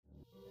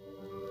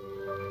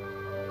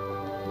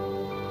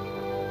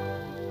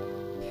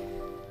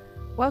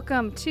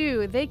Welcome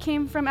to They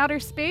Came from Outer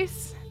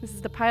Space. This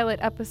is the pilot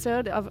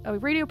episode of a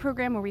radio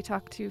program where we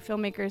talk to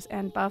filmmakers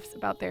and buffs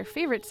about their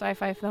favorite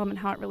sci-fi film and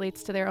how it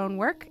relates to their own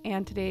work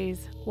and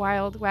today's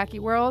wild, wacky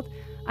world.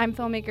 I'm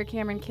filmmaker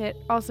Cameron Kitt,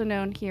 also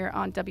known here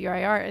on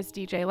WIR as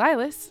DJ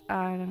Lilas.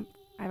 I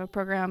have a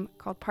program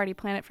called Party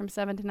Planet from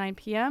 7 to 9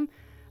 p.m.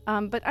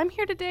 But I'm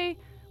here today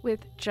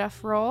with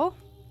Jeff Roll.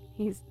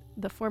 He's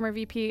the former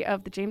VP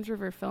of the James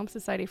River Film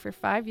Society for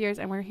 5 years,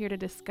 and we're here to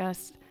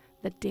discuss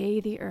The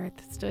Day the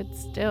Earth Stood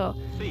Still.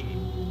 C.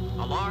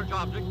 A large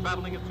object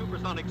traveling at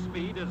supersonic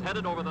speed is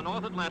headed over the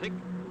North Atlantic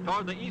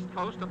toward the east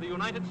coast of the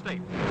United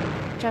States.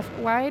 Jeff,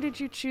 why did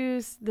you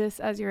choose this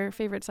as your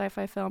favorite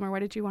sci-fi film, or why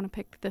did you want to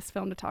pick this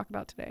film to talk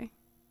about today?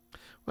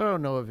 Well, I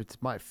don't know if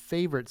it's my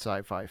favorite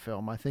sci-fi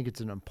film. I think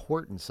it's an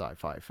important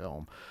sci-fi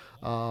film.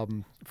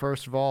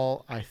 First of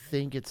all, I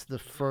think it's the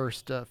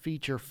first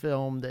feature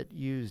film that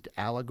used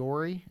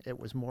allegory. It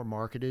was more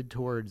marketed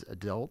towards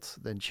adults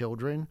than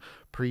children.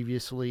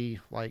 Previously,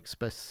 like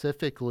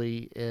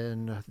specifically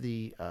in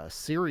the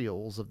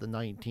serials of the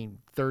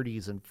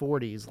 1930s and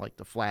 40s, like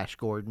the Flash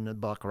Gordon and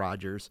Buck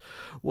Rogers,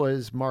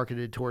 was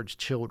marketed towards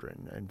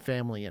children and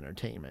family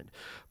entertainment.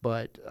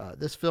 But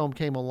this film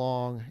came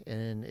along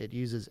and it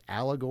uses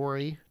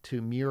allegory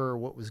to mirror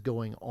what was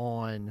going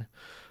on,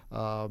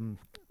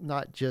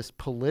 not just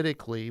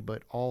politically,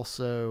 but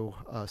also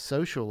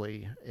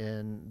socially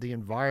in the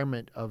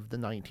environment of the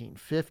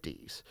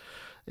 1950s.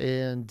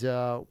 And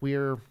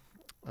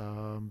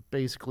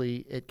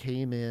basically, it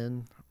came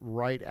in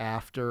right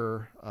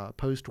after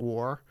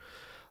post-war.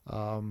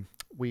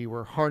 We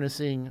were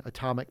harnessing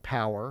atomic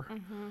power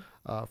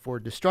for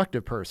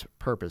destructive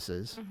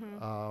purposes.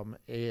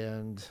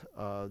 And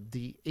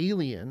the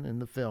alien in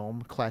the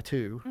film,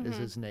 Klaatu is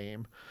his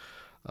name,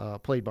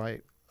 played by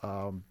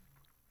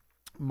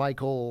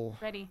Michael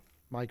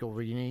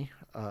Rene.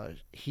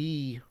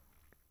 He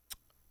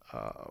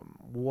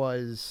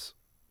was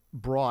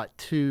brought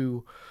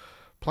to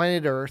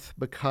planet Earth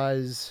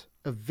because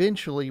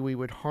eventually we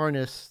would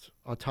harness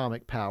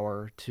atomic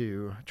power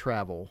to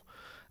travel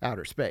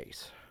outer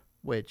space,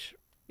 which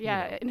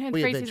and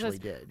we Tracy eventually says,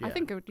 did. I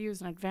think it would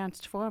use an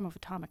advanced form of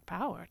atomic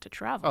power to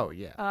travel. Oh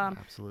yeah,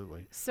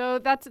 absolutely. So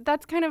that's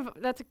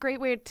a great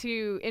way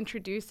to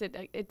introduce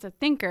it. It's a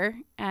thinker,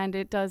 and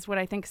it does what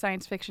I think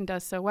science fiction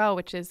does so well,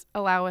 which is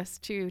allow us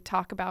to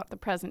talk about the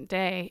present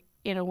day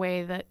in a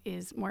way that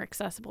is more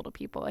accessible to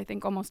people. I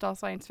think almost all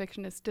science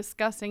fiction is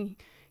discussing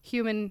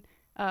human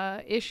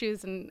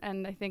issues,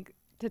 and I think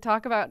to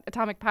talk about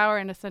atomic power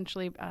and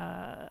essentially,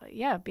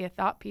 be a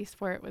thought piece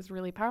for it was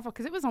really powerful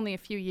because it was only a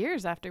few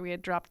years after we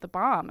had dropped the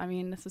bomb. I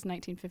mean, this is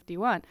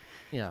 1951.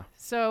 Yeah.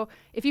 So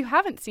if you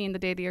haven't seen The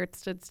Day the Earth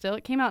Stood Still,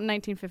 it came out in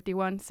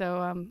 1951.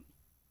 So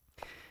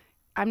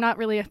I'm not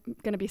really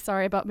going to be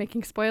sorry about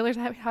making spoilers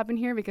happen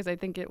here because I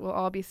think it will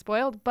all be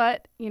spoiled.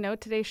 But,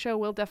 today's show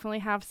will definitely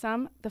have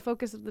some. The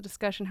focus of the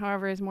discussion,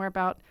 however, is more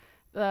about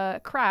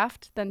the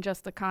craft than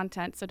just the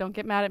content. So don't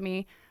get mad at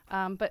me.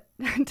 But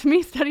to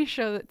me, studies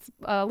show that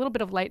a little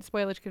bit of light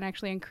spoilage can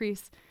actually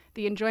increase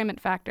the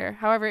enjoyment factor.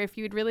 However, if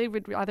you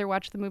would rather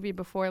watch the movie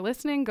before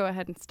listening, go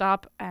ahead and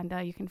stop. And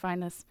you can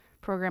find this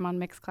program on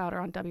Mixcloud or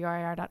on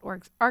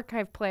WIR.org's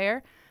archive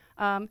player.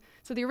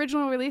 So the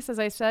original release, as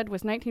I said,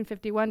 was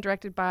 1951,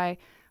 directed by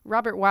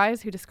Robert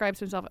Wise, who describes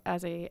himself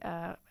as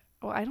I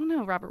don't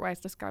know if Robert Wise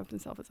describes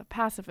himself as a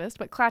pacifist,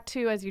 but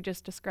Klaatu, as you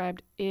just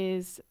described,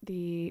 is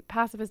the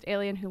pacifist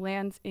alien who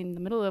lands in the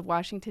middle of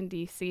Washington,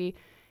 D.C.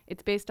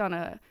 It's based on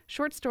a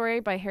short story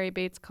by Harry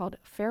Bates called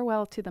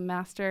Farewell to the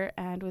Master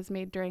and was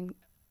made during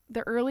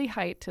the early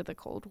height to the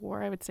Cold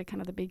War, I would say kind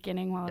of the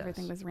beginning while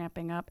everything was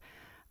ramping up.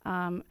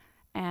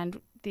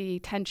 And the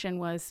tension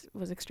was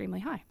extremely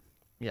high.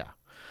 Yeah.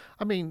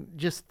 I mean,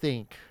 just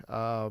think,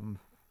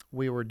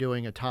 we were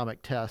doing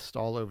atomic tests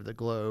all over the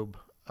globe,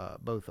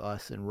 both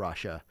us and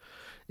Russia,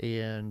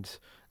 and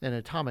an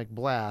atomic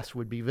blast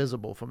would be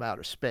visible from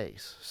outer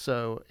space.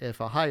 So if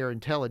a higher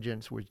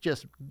intelligence was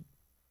just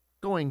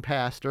going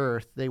past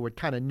Earth, they would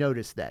kind of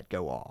notice that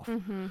go off.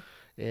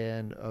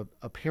 And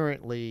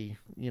apparently,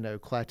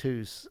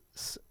 Klaatu's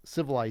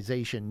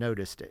civilization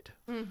noticed it.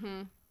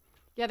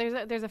 Yeah,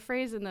 there's a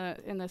phrase in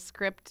the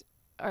script,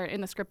 or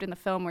in the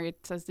film, where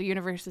it says the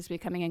universe is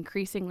becoming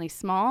increasingly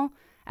small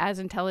as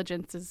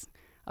intelligences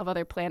of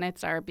other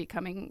planets are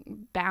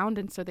becoming bound,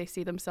 and so they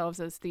see themselves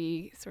as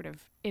the sort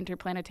of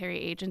interplanetary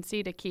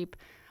agency to keep.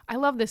 I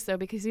love this though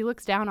because he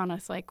looks down on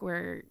us like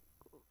we're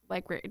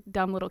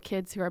dumb little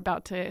kids who are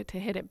about to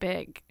hit it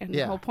big, and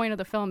the whole point of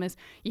the film is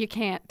you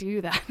can't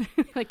do that.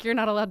 Like you're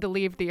not allowed to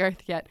leave the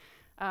Earth yet.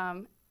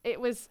 It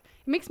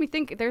makes me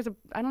think I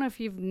don't know if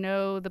you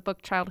know the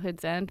book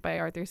Childhood's End by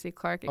Arthur C.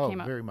 Clarke. It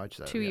came out very much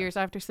so, 2 years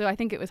after. So I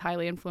think it was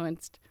highly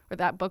influenced, or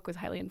that book was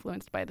highly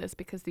influenced by this,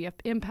 because the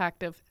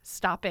impact of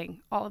stopping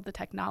all of the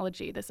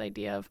technology, this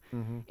idea of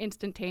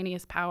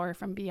instantaneous power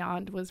from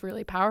beyond, was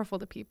really powerful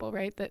to people,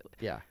 right? That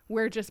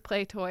we're just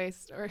play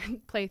toys or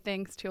play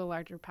things to a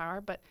larger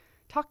power. But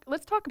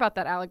let's talk about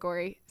that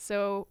allegory.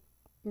 So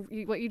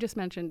what you just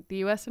mentioned, the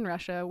U.S. and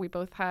Russia, we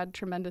both had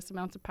tremendous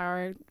amounts of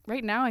power.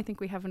 Right now, I think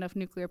we have enough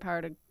nuclear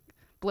power to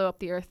blow up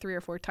the Earth 3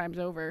 or 4 times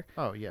over.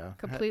 Oh, yeah.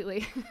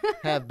 Completely.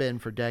 Have been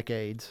for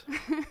decades.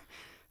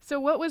 So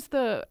what was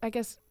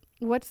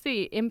what's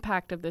the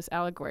impact of this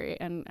allegory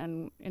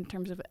and in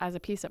terms of as a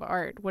piece of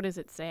art? What is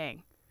it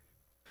saying?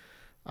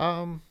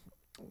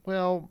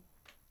 Well,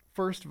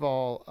 first of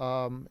all,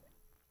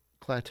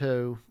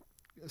 Clouseau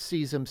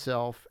sees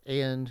himself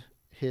and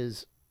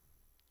his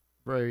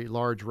very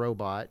large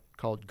robot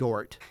called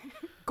Gort,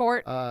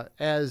 Gort,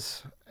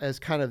 as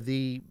kind of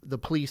the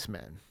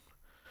policeman,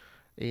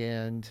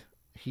 and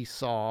he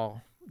saw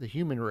the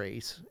human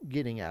race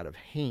getting out of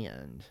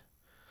hand,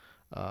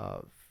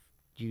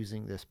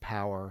 using this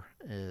power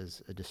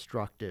as a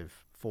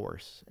destructive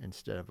force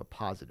instead of a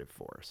positive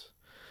force,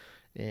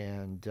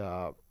 and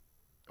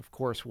of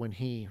course, when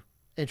he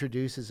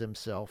introduces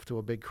himself to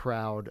a big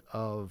crowd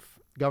of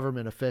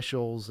government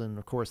officials and,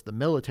 of course, the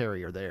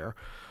military are there,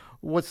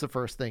 what's the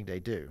first thing they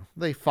do?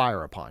 They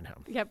fire upon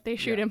him. Yep, they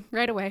shoot him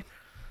right away.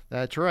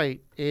 That's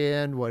right.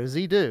 And what does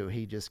he do?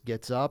 He just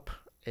gets up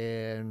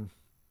and,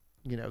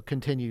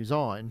 continues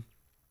on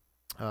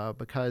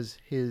because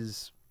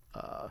his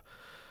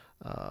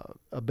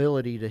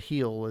ability to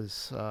heal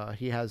is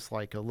he has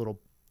like a little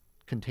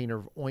container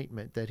of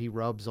ointment that he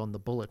rubs on the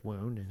bullet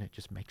wound, and it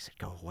just makes it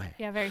go away.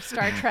 Yeah, very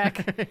Star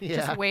Trek.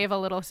 Yeah. Just wave a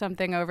little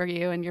something over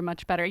you and you're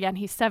much better. Yeah, and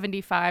he's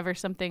 75 or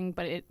something,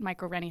 but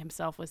Michael Rennie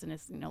himself was in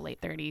his late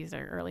 30s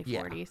or early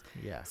 40s.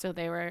 Yeah. So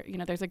they were,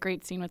 there's a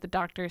great scene with the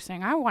doctor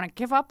saying, "I want to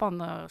give up on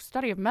the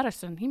study of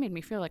medicine. He made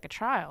me feel like a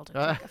child." It's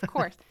like, of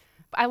course.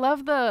 I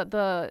love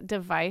the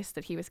device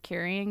that he was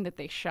carrying that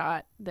they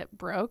shot that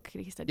broke.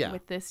 He said,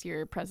 with this,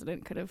 your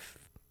president could have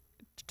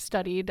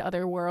studied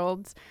other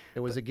worlds.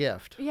 It was a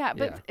gift. Yeah,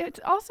 but it's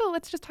also,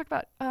 let's just talk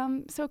about,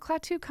 so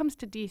Clouseau comes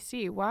to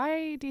D.C.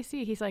 Why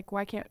D.C.? He's like,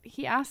 why can't,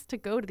 he asked to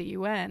go to the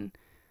UN.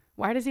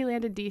 Why does he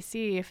land in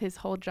D.C. if his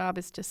whole job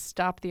is to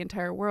stop the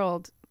entire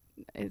world?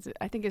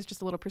 I think it's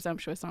just a little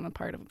presumptuous on the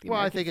part of the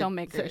American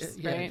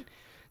filmmakers, right?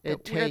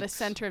 We're the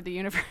center of the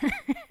universe.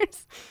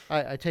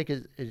 I take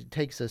it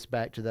takes us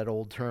back to that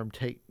old term,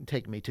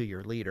 take me to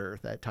your leader,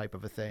 that type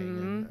of a thing.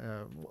 Mm-hmm.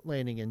 And,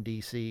 landing in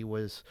D.C.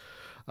 was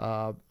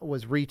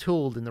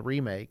retooled in the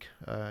remake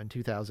in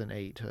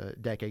 2008. A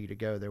decade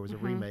ago, there was a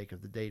remake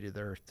of The Day the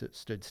Earth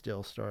Stood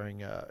Still, starring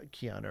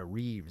Keanu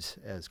Reeves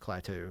as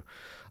Clouseau.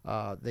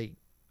 They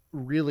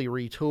really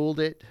retooled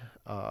it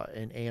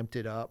and amped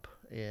it up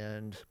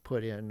and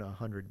put in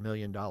 $100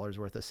 million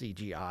worth of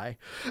CGI.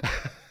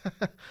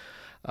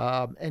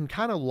 And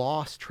kind of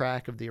lost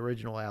track of the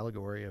original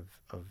allegory of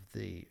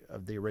the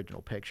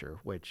original picture,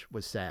 which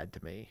was sad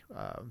to me.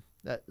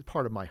 That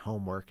part of my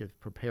homework of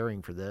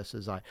preparing for this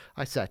is I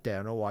sat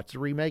down and watched the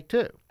remake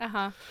too.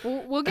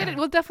 We'll get it.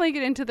 We'll definitely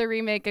get into the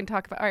remake and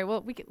talk about. All right.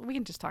 Well, we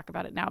can just talk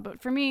about it now.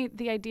 But for me,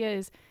 the idea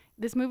is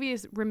this movie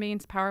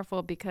remains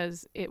powerful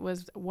because it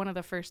was one of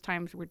the first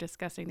times we're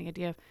discussing the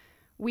idea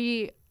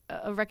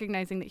of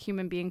recognizing that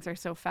human beings are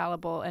so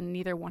fallible and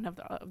neither one of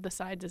the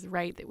sides is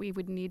right, that we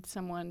would need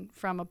someone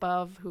from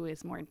above who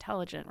is more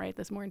intelligent, right?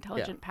 This more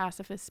intelligent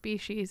pacifist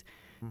species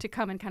to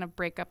come and kind of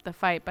break up the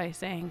fight by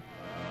saying,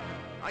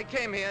 I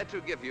came here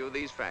to give you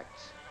these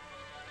facts.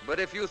 But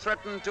if you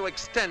threaten to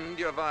extend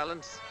your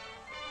violence,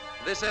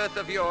 this earth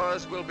of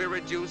yours will be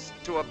reduced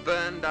to a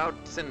burned out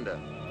cinder.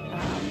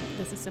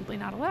 This is simply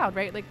not allowed,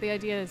 right? Like the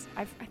idea is,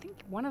 I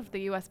think one of the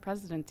U.S.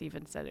 presidents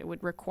even said it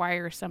would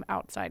require some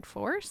outside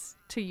force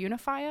to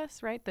unify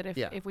us, right? That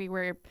if we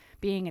were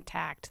being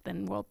attacked,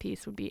 then world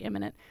peace would be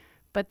imminent.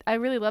 But I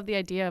really love the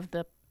idea of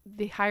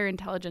the higher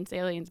intelligence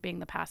aliens being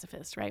the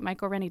pacifists, right?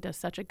 Michael Rennie does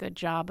such a good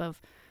job of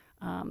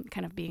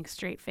kind of being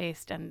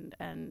straight-faced and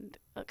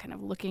kind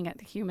of looking at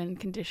the human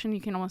condition. You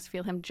can almost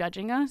feel him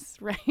judging us,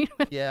 right?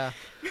 Yeah.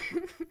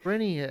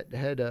 Rennie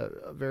had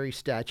a very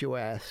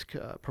statuesque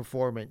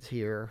performance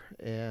here,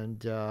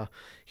 and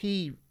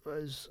he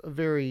was a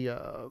very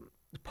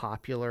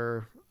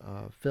popular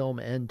film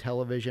and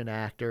television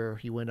actor.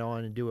 He went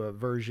on to do a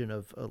version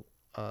of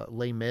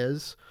Les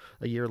Mis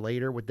a year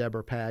later with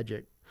Deborah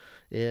Paget,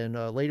 and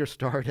later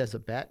starred as a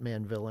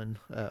Batman villain,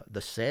 the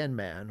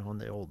Sandman, on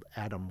the old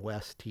Adam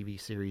West TV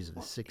series of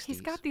the 60s.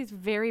 He's got these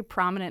very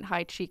prominent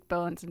high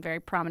cheekbones and very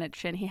prominent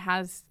chin. He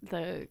has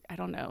you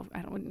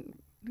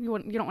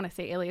don't want to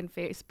say alien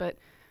face, but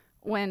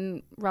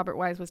when Robert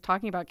Wise was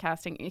talking about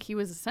casting, he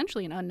was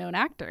essentially an unknown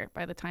actor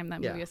by the time that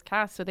movie was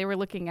cast. So they were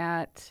looking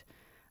at,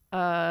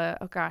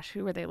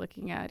 who were they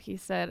looking at? He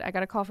said, I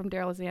got a call from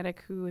Daryl Zanuck,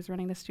 who was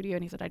running the studio,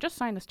 and he said, I just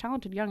signed this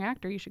talented young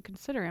actor. You should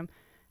consider him.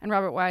 And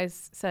Robert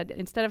Wise said,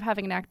 instead of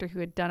having an actor who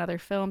had done other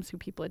films who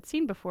people had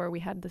seen before, we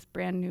had this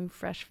brand new,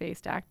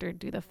 fresh-faced actor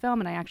do the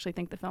film. And I actually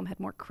think the film had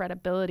more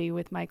credibility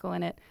with Michael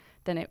in it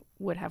than it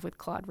would have with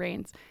Claude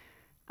Rains.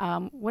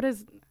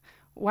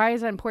 Why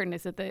is that important?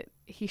 Is it that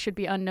he should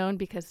be unknown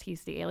because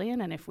he's the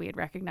alien, and if we had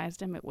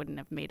recognized him, it wouldn't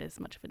have made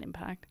as much of an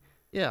impact?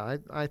 Yeah,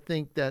 I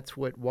think that's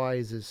what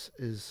Wise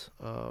is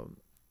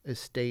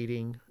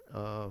stating.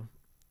 A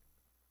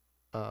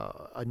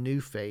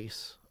new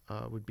face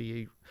would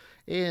be,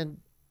 and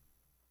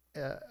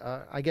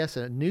I guess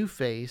a new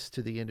face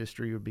to the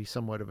industry would be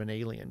somewhat of an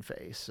alien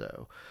face.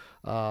 So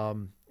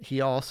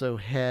he also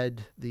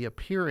had the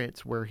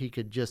appearance where he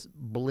could just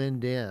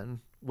blend in,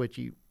 which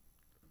he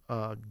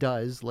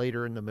does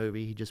later in the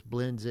movie. He just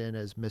blends in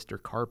as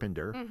Mr.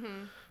 Carpenter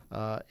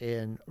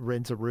and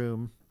rents a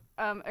room.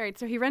 All right,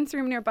 so he rents a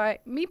room nearby.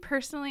 Me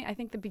personally, I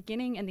think the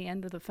beginning and the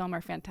end of the film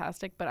are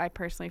fantastic, but I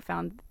personally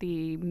found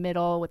the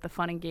middle with the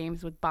fun and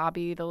games with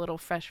Bobby, the little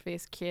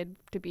fresh-faced kid,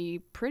 to be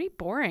pretty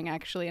boring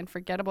actually and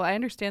forgettable. I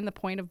understand the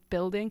point of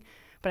building,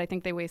 but I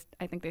think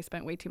they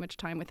spent way too much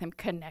time with him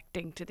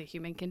connecting to the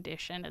human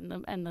condition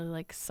and the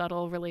like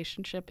subtle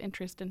relationship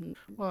interest in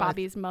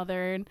Bobby's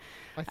mother. And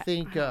I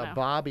think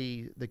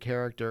Bobby, the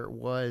character,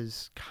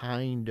 was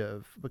kind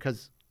of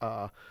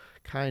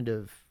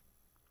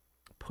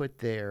put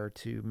there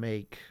to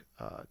make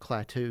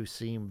Klaatu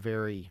seem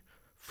very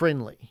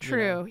friendly.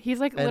 True. He's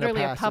like and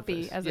literally a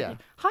puppy.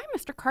 Hi,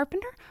 Mr.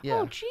 Carpenter.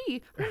 Yeah. Oh,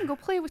 gee, we're going to go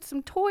play with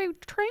some toy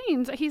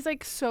trains. He's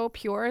like so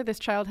pure. This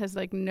child has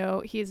like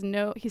he's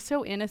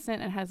so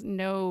innocent and has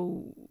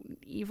no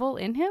evil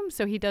in him.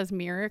 So he does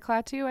mirror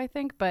Klaatu, I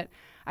think. But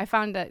I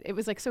found that it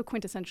was like so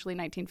quintessentially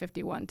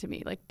 1951 to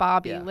me. Like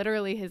Bobby,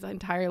 literally his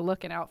entire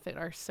look and outfit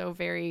are so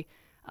very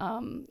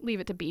Leave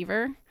It to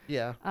Beaver.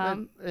 Yeah,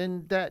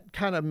 and that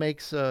kind of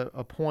makes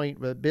a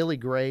point. But Billy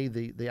Gray,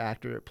 the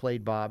actor that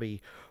played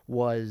Bobby,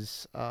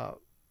 was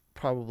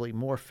probably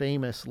more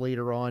famous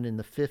later on in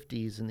the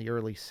 50s and the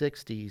early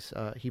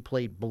 60s. He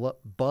played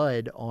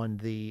Bud on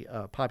the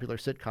popular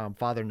sitcom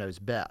Father Knows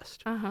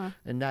Best,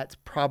 and that's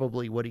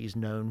probably what he's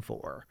known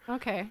for.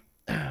 Okay.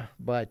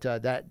 But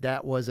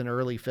that was an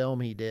early film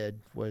he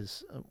did,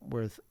 was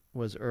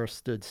Earth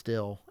Stood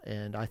Still,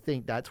 and I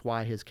think that's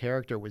why his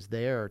character was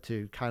there,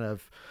 to kind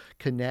of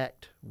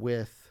connect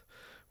with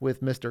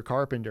Mr.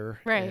 Carpenter,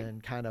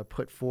 and kind of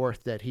put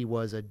forth that he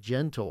was a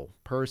gentle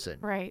person,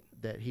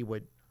 that he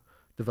would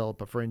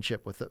develop a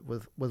friendship with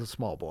a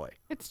small boy.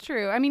 It's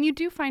true. I mean, you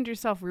do find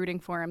yourself rooting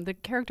for him. The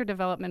character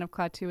development of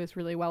Klaatu is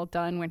really well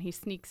done when he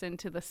sneaks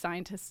into the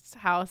scientist's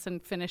house and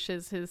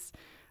finishes his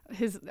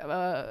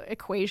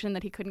equation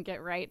that he couldn't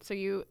get right. So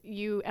you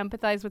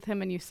empathize with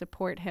him and you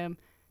support him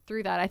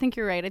through that. I think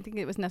you're right. I think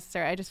it was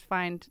necessary. I just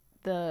find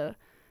the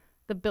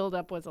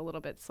build-up was a little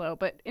bit slow.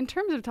 But in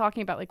terms of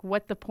talking about like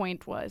what the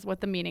point was,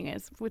 what the meaning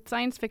is, with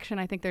science fiction,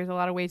 I think there's a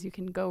lot of ways you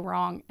can go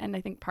wrong. And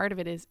I think part of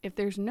it is if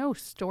there's no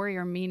story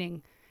or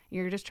meaning,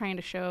 you're just trying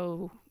to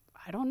show,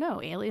 I don't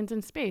know, aliens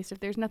in space.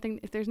 If there's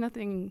nothing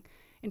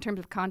in terms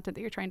of content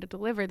that you're trying to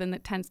deliver, then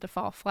it tends to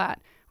fall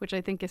flat, which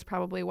I think is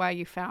probably why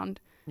you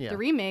found the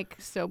remake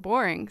so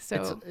boring.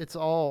 So it's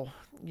all,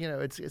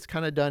 it's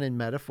kind of done in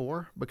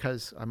metaphor,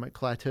 because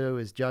Klaatu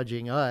is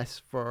judging us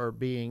for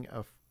being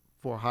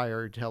for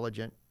higher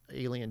intelligent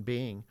alien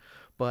being,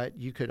 but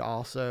you could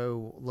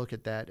also look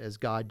at that as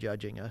God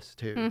judging us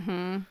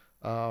too.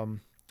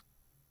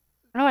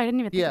 I didn't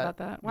even think about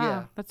that.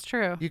 Wow, that's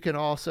true. You can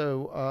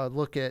also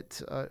look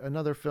at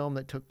another film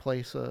that took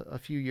place a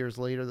few years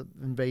later, The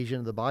Invasion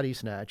of the Body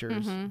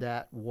Snatchers.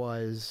 That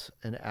was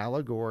an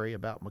allegory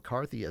about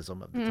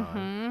McCarthyism of the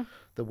time,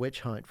 the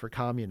witch hunt for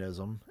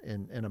communism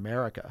in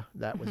America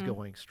that was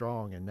going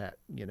strong, and that,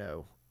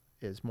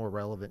 is more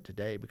relevant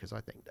today, because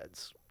I think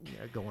that's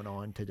going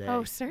on today.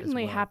 Oh,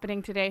 certainly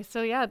happening today.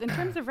 So yeah, in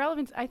terms of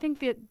relevance, I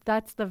think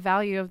that's the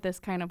value of this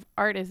kind of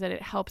art, is that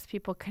it helps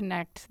people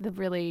connect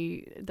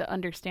the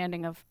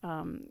understanding of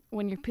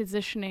when you're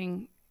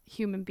positioning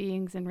human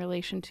beings in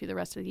relation to the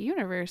rest of the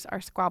universe, our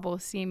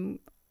squabbles seem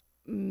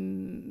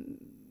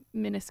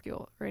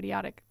minuscule or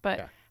idiotic.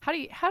 But how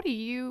do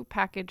you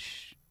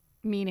package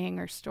meaning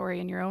or story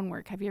in your own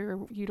work? Have you ever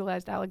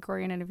utilized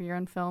allegory in any of your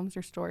own films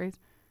or stories?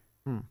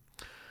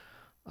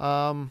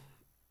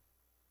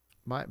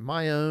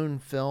 My own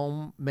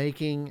film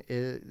making,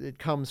 it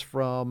comes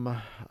from,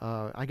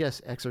 I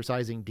guess,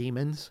 exercising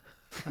demons,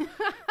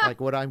 like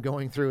what I'm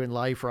going through in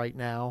life right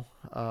now.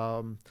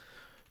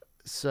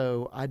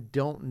 So I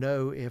don't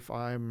know if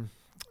I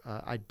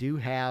do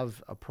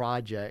have a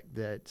project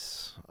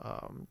that's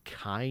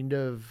kind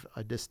of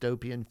a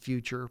dystopian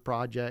future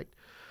project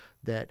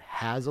that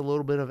has a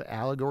little bit of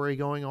allegory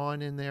going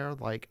on in there,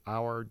 like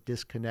our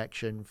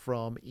disconnection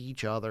from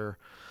each other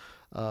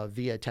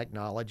via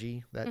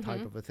technology, that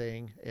type of a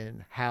thing,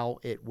 and how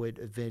it would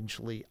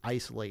eventually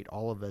isolate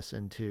all of us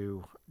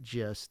into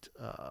just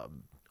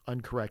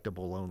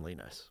uncorrectable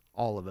loneliness.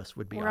 All of us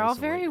would be isolated. We're all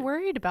very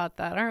worried about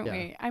that, aren't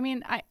we? I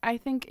mean, I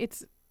think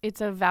it's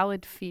a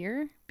valid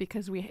fear,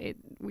 because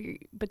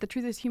but the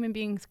truth is human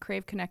beings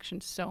crave connection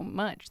so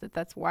much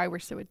that's why we're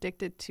so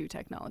addicted to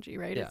technology,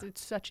 right?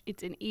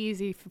 It's an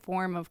easy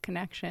form of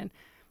connection.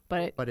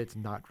 But it's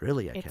not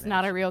really a connection. It's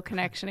not a real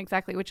connection,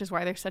 exactly, which is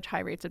why there's such high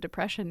rates of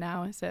depression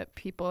now, is that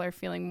people are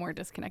feeling more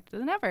disconnected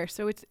than ever.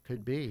 So it's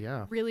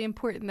really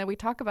important that we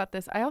talk about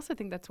this. I also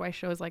think that's why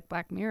shows like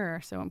Black Mirror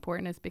are so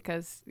important, is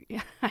because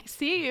I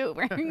see you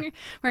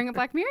wearing a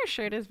Black Mirror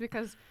shirt, is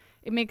because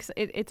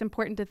it's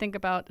important to think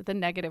about the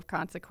negative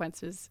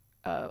consequences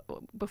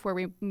before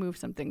we move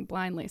something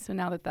blindly. So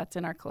now that that's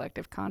in our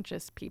collective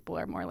conscious, people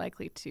are more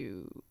likely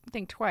to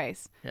think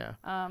twice. Yeah.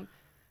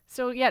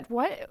 So yeah,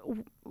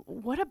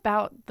 what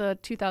about the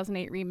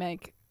 2008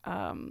 remake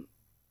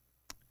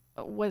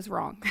was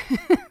wrong?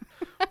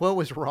 What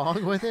was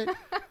wrong with it?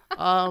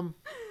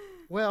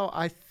 Well,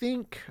 I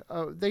think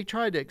they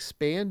tried to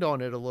expand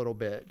on it a little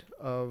bit.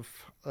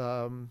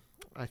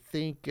 I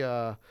think,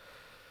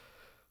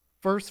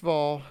 first of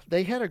all,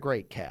 they had a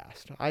great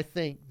cast. I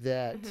think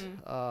that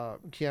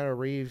Keanu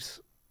Reeves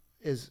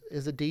is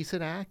a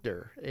decent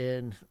actor,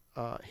 and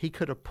he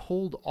could have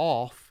pulled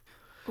off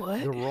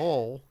the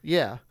role.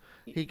 Yeah,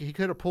 he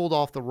could have pulled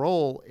off the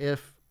role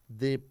if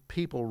the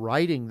people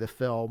writing the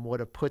film would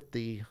have put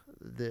the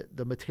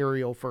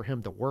material for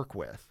him to work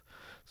with.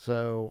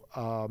 So,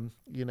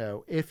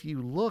 if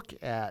you look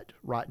at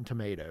Rotten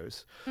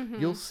Tomatoes,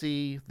 you'll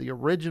see the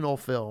original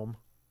film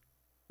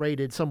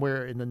rated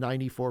somewhere in the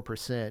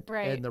 94%,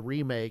 right. And the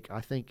remake,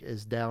 I think,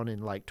 is down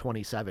in like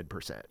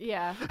 27%.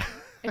 Yeah,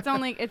 it's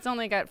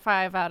only got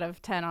 5 out of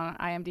 10 on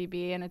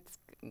IMDb, and it's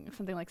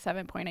something like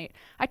 7.8.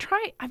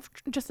 I've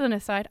just an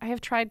aside, I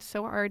have tried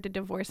so hard to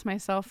divorce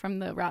myself from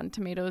the Rotten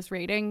Tomatoes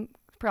rating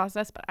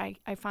process, but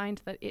I find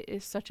that it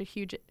is such a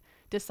huge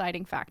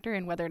deciding factor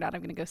in whether or not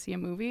I'm going to go see a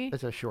movie.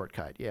 It's a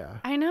shortcut, yeah.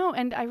 I know,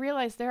 and I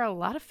realize there are a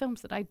lot of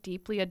films that I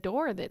deeply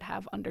adore that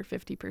have under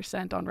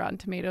 50% on Rotten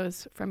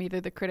Tomatoes from either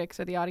the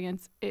critics or the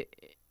audience.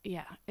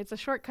 It's a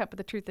shortcut, but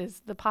the truth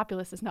is the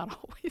populace is not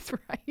always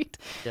right.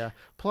 Yeah.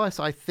 Plus,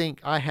 I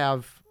think I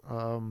have...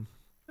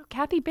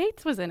 Kathy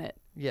Bates was in it.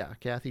 Yeah,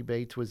 Kathy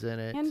Bates was in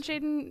it. And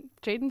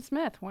Jaden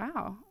Smith.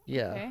 Wow.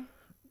 Yeah. Okay.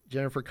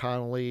 Jennifer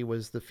Connelly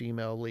was the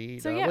female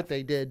lead. So, yeah. What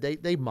they did,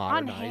 they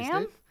modernized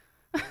it.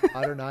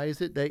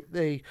 Modernized it.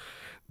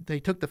 They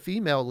took the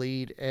female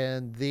lead,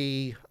 and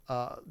the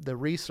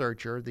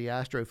researcher, the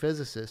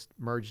astrophysicist,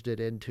 merged it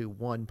into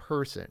one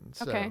person.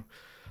 So, okay.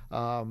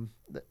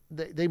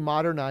 They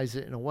modernized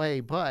it in a way,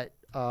 but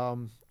I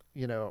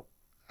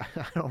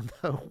don't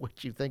know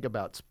what you think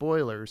about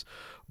spoilers,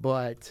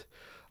 but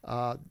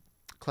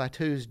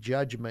Klaatu's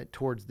judgment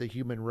towards the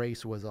human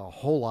race was a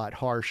whole lot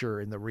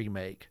harsher in the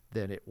remake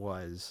than it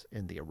was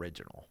in the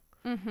original.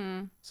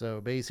 Mm-hmm.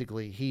 So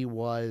basically, he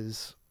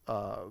was,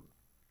 I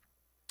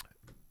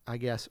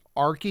guess,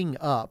 arcing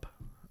up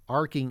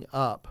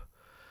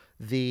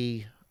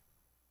the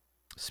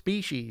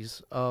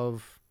species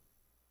of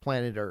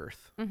planet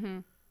Earth,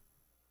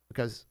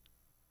 because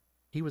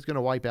he was going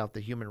to wipe out the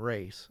human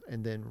race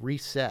and then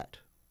reset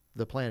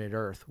the planet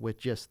Earth with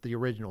just the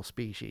original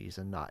species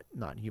and not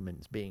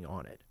humans being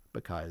on it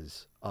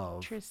because of...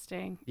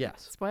 Interesting.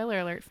 Yes. Spoiler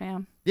alert,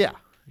 fam.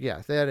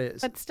 Yeah, that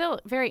is. But still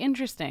very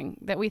interesting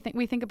that we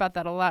think about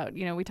that a lot.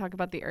 We talk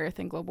about the Earth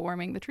and global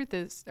warming. The truth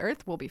is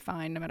Earth will be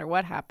fine no matter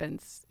what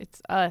happens.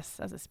 It's us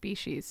as a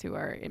species who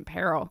are in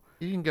peril.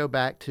 You can go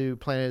back to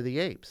Planet of the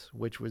Apes,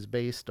 which was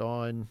based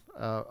on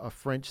a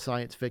French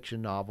science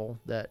fiction novel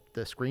that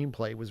the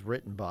screenplay was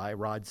written by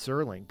Rod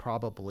Serling,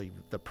 probably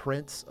the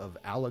prince of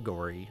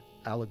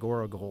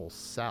allegorical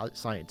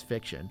science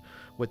fiction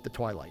with the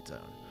Twilight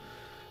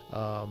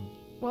Zone.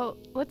 Well,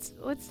 let's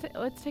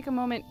take a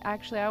moment.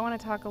 Actually, I want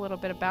to talk a little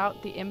bit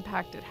about the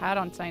impact it had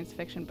on science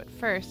fiction. But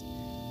first,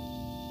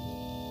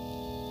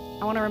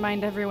 I want to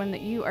remind everyone that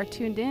you are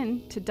tuned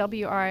in to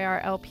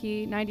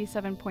WRIR-LP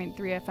 97.3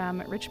 FM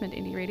at Richmond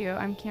Indie Radio.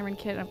 I'm Cameron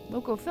Kidd, a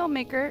local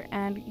filmmaker,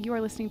 and you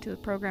are listening to the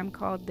program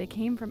called They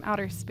Came from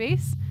Outer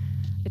Space.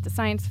 It's a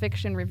science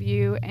fiction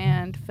review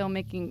and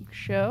filmmaking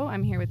show.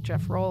 I'm here with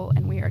Jeff Roll,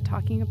 and we are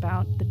talking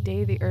about The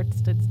Day the Earth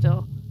Stood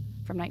Still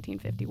from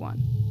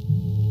 1951.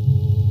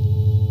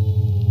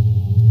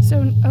 So,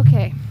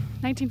 okay,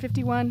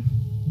 1951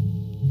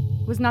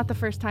 was not the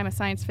first time a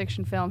science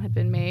fiction film had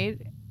been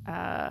made,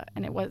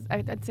 and it was,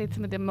 I'd say,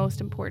 some of the most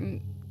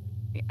important,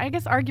 I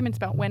guess, arguments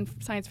about when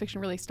science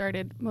fiction really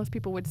started. Most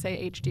people would say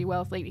H.G.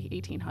 Wells, late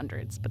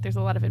 1800s, but there's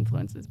a lot of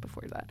influences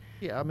before that.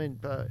 Yeah, I mean,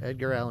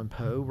 Edgar Allan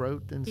Poe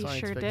wrote in science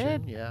fiction. He sure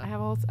did. Yeah, I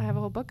have a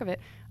whole book of it.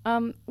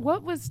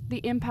 What was the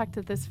impact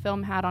that this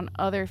film had on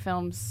other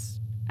films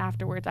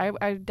afterwards?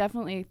 I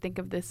definitely think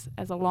of this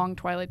as a long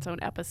Twilight Zone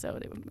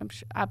episode.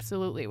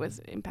 Absolutely was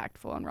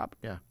impactful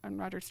on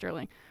Roger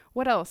Sterling.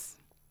 What else?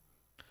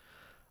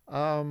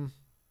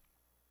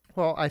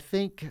 Well, I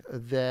think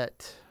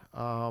that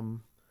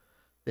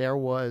there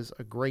was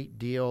a great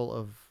deal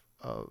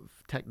of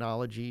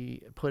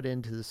technology put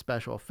into the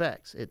special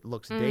effects. It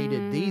looks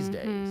dated these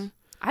days.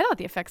 I thought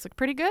the effects looked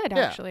pretty good,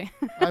 actually.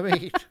 I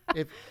mean,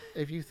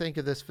 if you think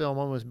of this film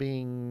almost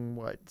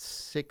being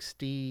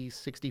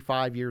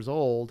 65 years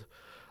old,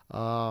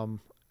 the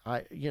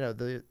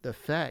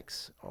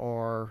effects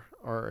are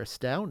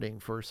astounding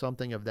for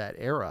something of that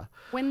era.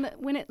 When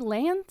it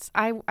lands,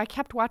 I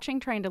kept watching,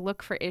 trying to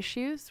look for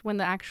issues. When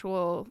the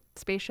actual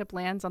spaceship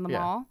lands on the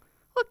mall,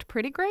 looked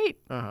pretty great.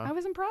 I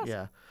was impressed.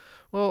 Yeah.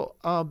 Well,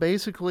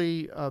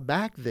 basically,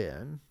 back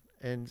then,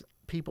 and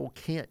people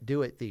can't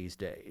do it these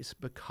days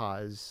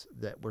because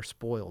that we're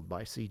spoiled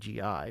by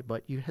CGI,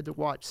 but you had to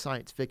watch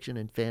science fiction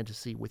and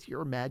fantasy with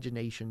your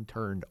imagination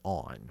turned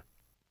on.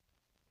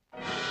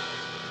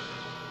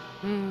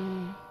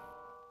 Mm.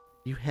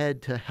 You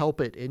had to help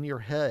it in your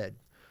head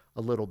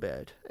a little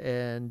bit.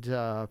 And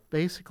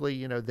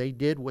basically, they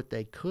did what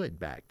they could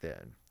back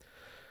then.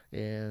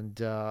 And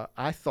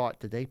I thought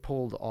that they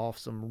pulled off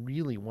some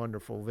really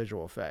wonderful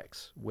visual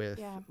effects with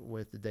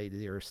The Day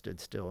the Earth Stood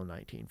Still in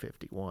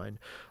 1951.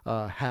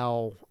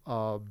 How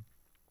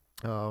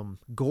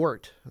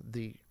Gort,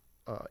 the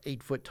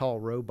 8-foot-tall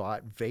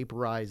robot,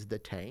 vaporized the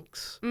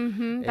tanks,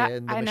 Mm-hmm.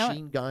 and the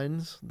machine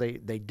guns. They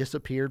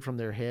disappeared from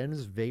their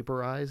hands,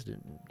 vaporized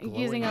and glowing.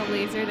 Using a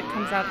laser that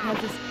comes out.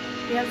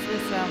 He has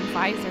this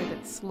visor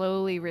that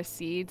slowly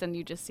recedes, and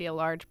you just see a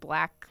large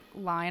black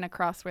line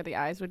across where the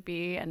eyes would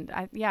be. And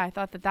I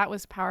thought that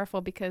was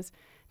powerful because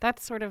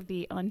that's sort of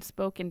the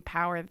unspoken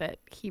power that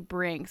he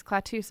brings.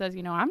 Klaatu says,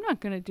 I'm not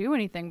going to do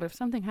anything, but if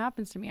something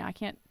happens to me, I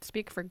can't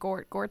speak for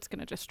Gort. Gort's going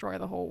to destroy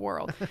the whole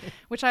world,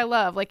 which I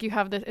love. Like, you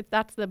have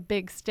that's the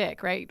big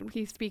stick, right?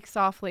 He speaks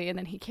softly, and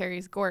then he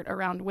carries Gort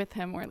around with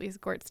him, or at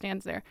least Gort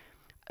stands there.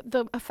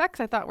 The effects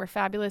I thought were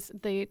fabulous.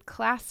 The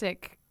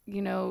classic,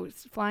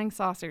 flying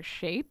saucer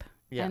shape.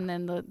 Yeah. And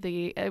then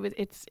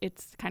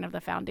it's kind of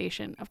the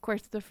foundation. Of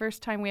course, the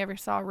first time we ever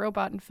saw a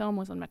robot in film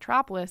was in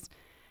Metropolis.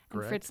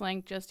 And Fritz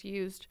Lang just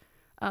used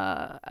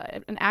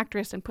an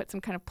actress and put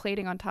some kind of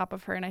plating on top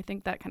of her. And I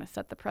think that kind of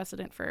set the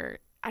precedent for,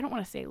 I don't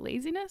want to say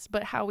laziness,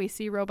 but how we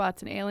see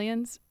robots and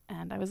aliens.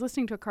 And I was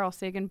listening to a Carl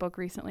Sagan book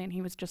recently, and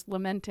he was just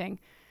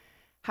lamenting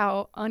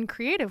how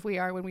uncreative we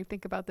are when we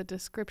think about the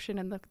description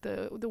and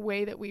the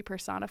way that we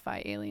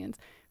personify aliens.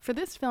 For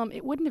this film,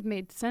 it wouldn't have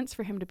made sense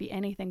for him to be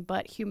anything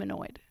but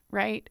humanoid,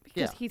 right?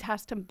 Because he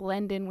has to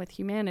blend in with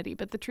humanity.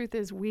 But the truth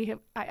is,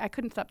 I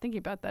couldn't stop thinking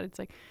about that. It's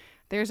like,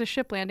 there's a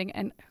ship landing,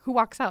 and who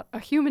walks out? A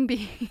human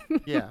being.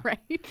 Yeah. Right?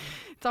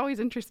 It's always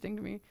interesting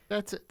to me.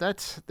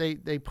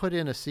 They put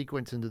in a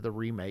sequence into the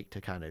remake to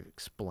kind of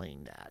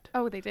explain that.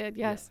 Oh, they did,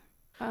 yes.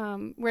 Yeah.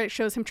 Where it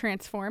shows him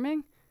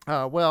transforming.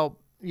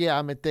 Yeah,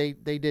 I mean, they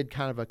did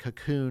kind of a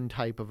cocoon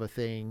type of a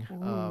thing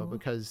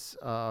because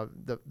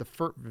the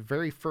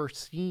very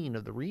first scene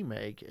of the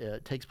remake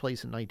takes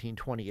place in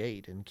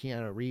 1928, and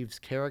Keanu Reeves'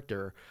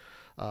 character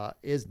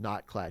is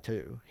not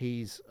Klaatu.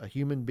 He's a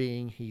human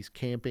being. He's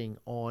camping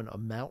on a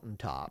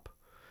mountaintop,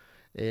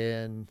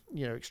 and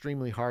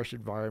extremely harsh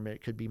environment.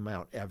 It could be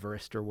Mount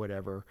Everest or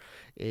whatever,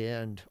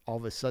 and all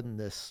of a sudden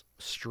this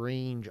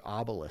strange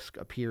obelisk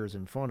appears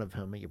in front of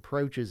him. He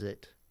approaches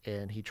it,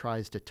 and he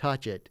tries to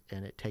touch it,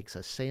 and it takes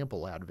a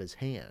sample out of his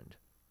hand.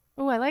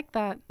 Oh, I like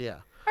that. Yeah.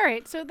 All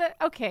right, so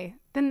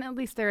then at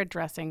least they're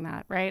addressing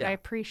that, right? Yeah. I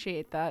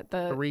appreciate that.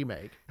 The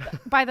remake.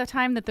 By the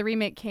time that the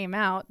remake came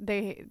out,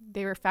 they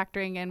were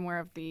factoring in more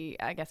of the,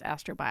 I guess,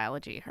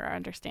 astrobiology, her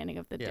understanding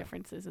of the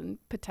differences in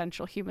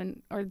potential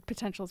human or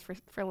potentials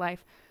for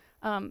life.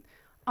 On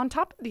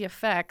top of the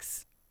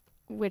effects,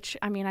 which,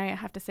 I mean, I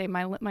have to say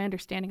my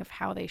understanding of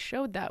how they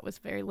showed that was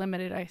very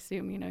limited. I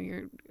assume,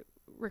 you're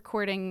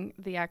recording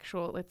the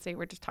actual, let's say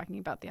we're just talking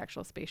about the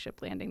actual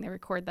spaceship landing. They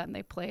record that and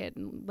they play it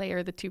and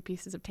layer the two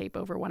pieces of tape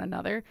over one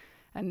another.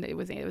 And it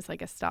was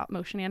like a stop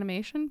motion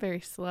animation, very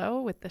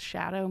slow with the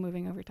shadow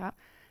moving over top.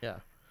 Yeah.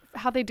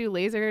 How they do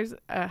lasers,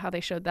 how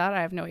they showed that,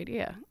 I have no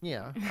idea.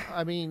 Yeah.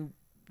 I mean,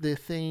 the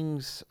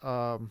things,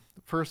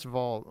 first of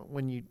all,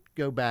 when you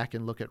go back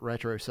and look at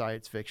retro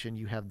science fiction,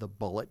 you have the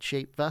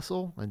bullet-shaped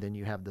vessel, and then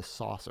you have the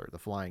saucer, the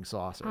flying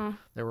saucer.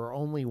 There were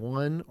only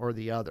one or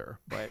the other,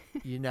 but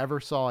you never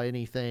saw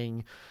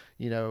anything,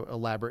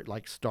 elaborate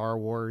like Star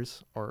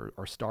Wars or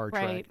Star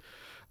Trek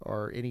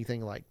or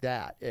anything like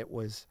that. It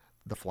was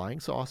the flying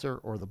saucer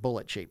or the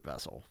bullet-shaped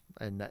vessel,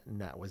 and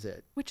that was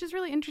it. Which is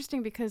really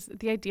interesting because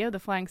the idea of the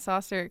flying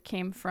saucer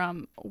came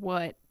from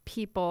what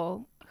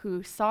people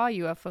who saw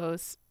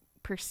UFOs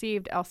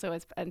perceived also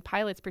as, and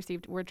pilots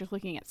perceived, were just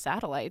looking at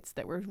satellites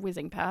that were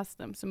whizzing past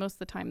them. So most of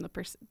the time,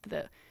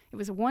 it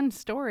was one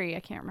story,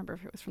 I can't remember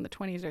if it was from the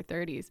 20s or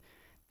 30s,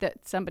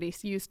 that somebody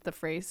used the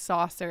phrase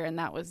saucer, and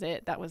that was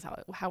it. That was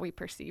how we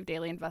perceived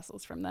alien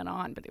vessels from then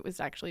on. But it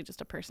was actually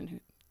just a person who,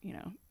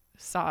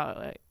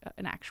 saw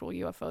an actual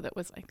UFO that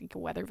was, I think, a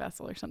weather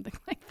vessel or something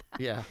like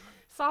that. Yeah.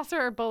 Saucer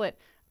or bullet.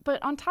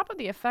 But on top of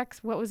the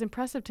effects, what was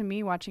impressive to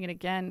me watching it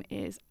again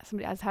is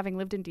somebody, as having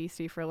lived in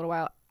DC for a little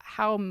while,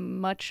 how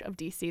much of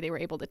DC they were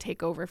able to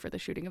take over for the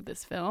shooting of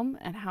this film,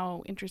 and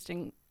how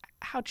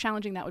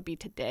challenging that would be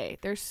today.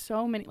 There's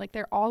so many, like,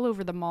 they're all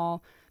over the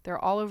mall. They're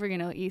all over,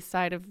 east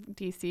side of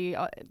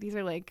DC. These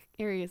are like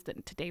areas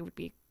that today would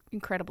be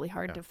incredibly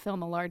hard to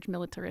film a large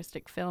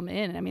militaristic film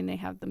in. I mean, they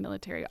have the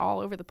military all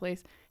over the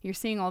place. You're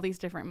seeing all these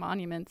different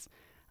monuments.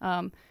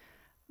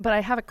 But I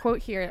have a quote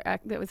here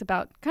that was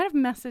about kind of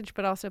message,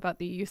 but also about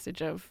the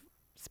usage of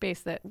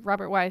space, that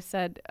Robert Wise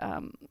said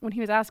when he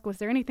was asked, was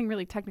there anything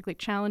really technically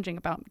challenging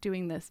about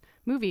doing this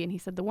movie? And he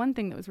said the one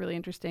thing that was really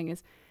interesting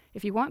is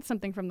if you want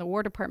something from the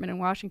War Department in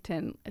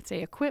Washington,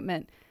 say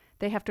equipment,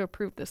 they have to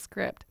approve the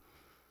script.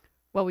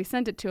 Well, we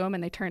sent it to them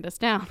and they turned us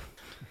down.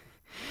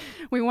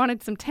 we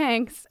wanted some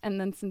tanks and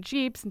then some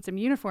jeeps and some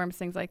uniforms,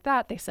 things like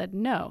that. They said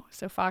no.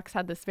 So Fox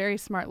had this very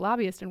smart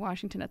lobbyist in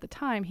Washington at the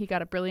time. He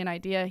got a brilliant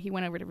idea. He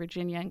went over to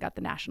Virginia and got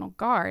the National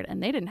Guard,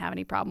 and they didn't have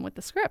any problem with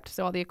the script.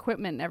 So all the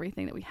equipment and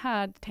everything that we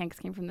had, tanks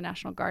came from the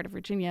National Guard of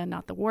Virginia,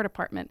 not the War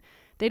Department.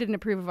 They didn't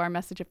approve of our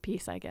message of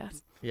peace, I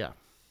guess. Yeah.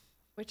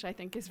 Which I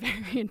think is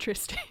very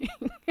interesting.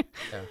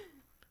 Yeah.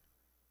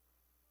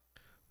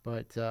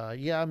 But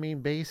I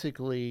mean,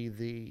 basically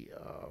the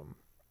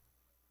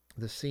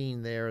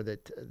scene there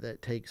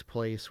that takes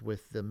place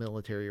with the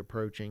military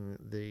approaching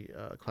the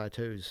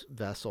Clatow's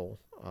vessel,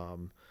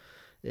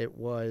 it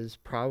was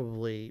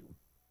probably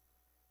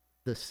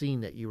the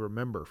scene that you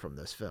remember from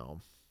this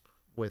film,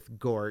 with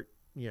Gort,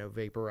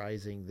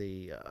 vaporizing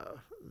the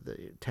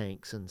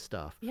tanks and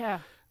stuff. Yeah.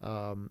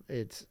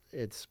 It's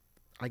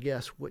I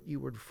guess what you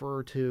would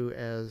refer to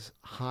as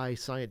high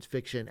science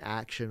fiction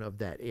action of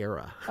that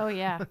era. Oh,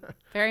 yeah.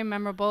 Very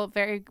memorable,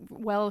 very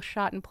well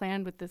shot and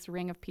planned with this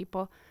ring of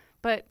people.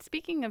 But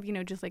speaking of,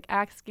 just like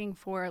looking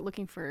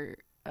for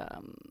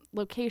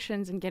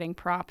locations and getting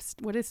props,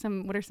 what are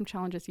some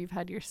challenges you've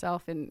had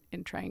yourself in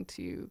trying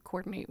to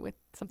coordinate with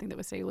something that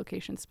was, say,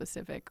 location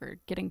specific or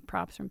getting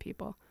props from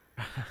people?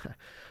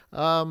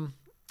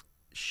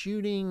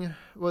 Shooting,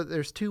 well,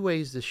 there's two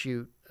ways to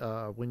shoot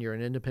when you're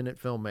an independent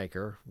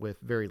filmmaker with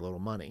very little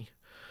money.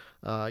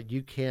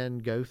 You can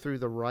go through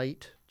the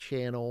right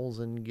channels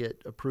and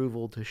get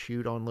approval to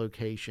shoot on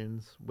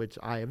locations, which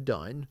I have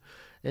done.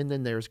 And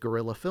then there's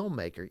guerrilla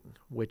filmmaking,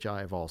 which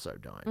I have also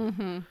done.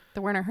 Mm-hmm.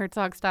 The Werner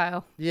Herzog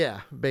style. Yeah,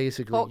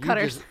 basically. Bolt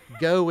cutters. Just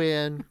go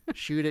in,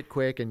 shoot it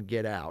quick, and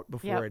get out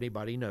before Yep.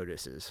 anybody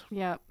notices.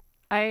 Yeah.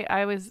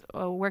 I was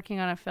working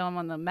on a film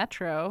on the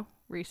Metro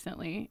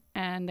recently,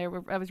 and I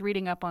was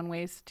reading up on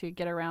ways to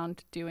get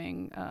around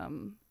doing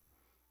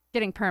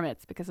getting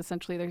permits, because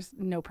essentially there's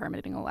no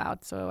permitting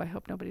allowed. So I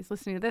hope nobody's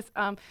listening to this.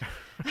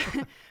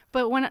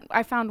 But when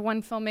I found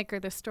one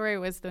filmmaker, the story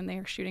was when they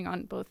were shooting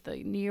on both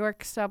the New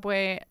York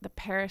subway, the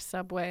Paris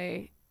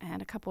subway,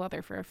 and a couple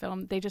other for a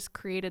film. They just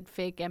created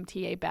fake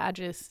MTA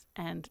badges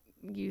and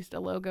used a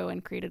logo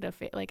and created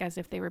like as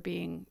if they were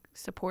being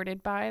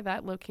supported by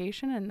that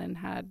location, and then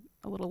had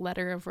a little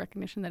letter of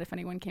recognition that if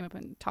anyone came up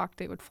and talked,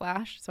 it would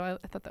flash. So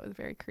I thought that was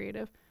very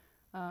creative.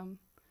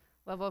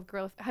 Level of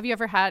guerrilla. Have you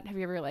ever had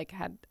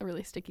a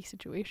really sticky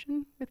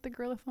situation with the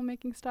guerrilla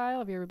filmmaking style?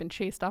 Have you ever been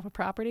chased off a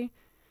property?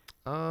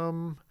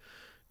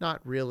 Not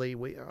really.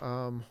 We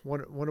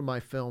one of my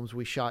films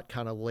we shot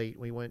kind of late.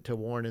 We went to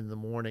 1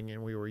 a.m.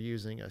 and we were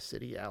using a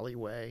city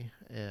alleyway,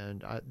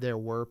 and there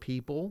were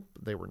people.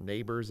 They were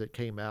neighbors that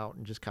came out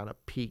and just kind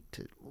of peeked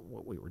at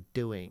what we were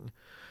doing,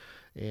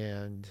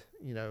 and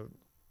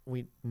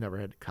we never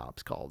had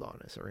cops called on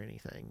us or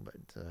anything.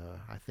 But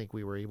I think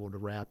we were able to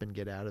wrap and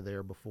get out of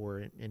there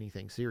before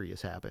anything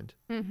serious happened.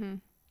 Mm-hmm.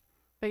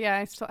 But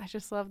yeah, I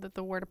just love that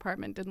the War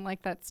Department didn't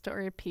like that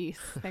story of peace.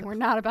 They were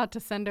not about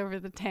to send over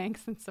the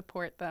tanks and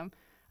support them.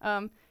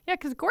 Yeah,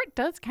 because Gort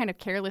does kind of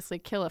carelessly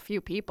kill a few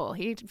people.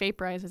 He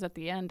vaporizes at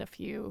the end a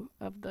few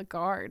of the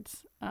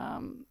guards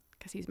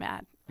because he's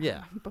mad.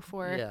 Yeah.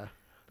 Before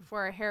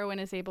our heroine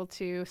is able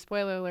to,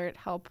 spoiler alert,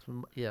 help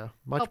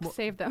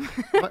save them.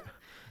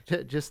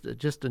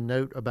 Just a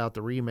note about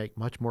the remake,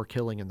 much more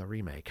killing in the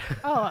remake.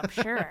 Oh, I'm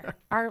sure.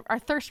 Our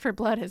thirst for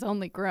blood has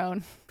only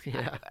grown.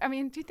 Yeah. I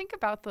mean, do you think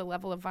about the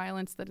level of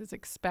violence that is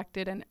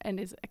expected and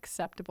is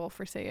acceptable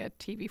for, say, a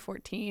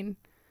TV-14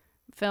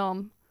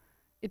 film?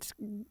 It's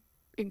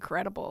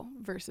incredible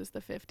versus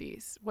the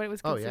 50s. What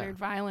was considered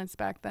violence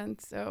back then.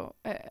 So,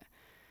 I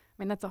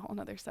mean, that's a whole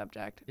nother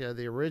subject. Yeah,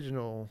 the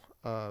original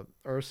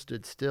Earth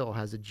Stood Still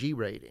has a G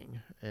rating,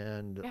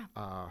 and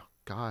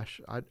gosh,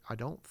 I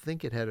don't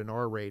think it had an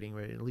R rating,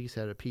 but it at least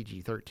had a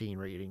PG-13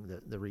 rating,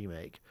 the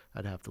remake.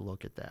 I'd have to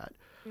look at that.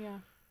 Yeah.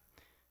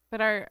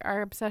 But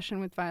our obsession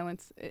with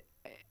violence,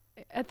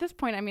 at this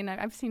point, I mean,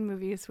 I've seen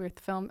movies with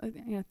film,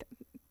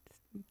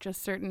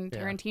 just certain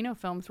Tarantino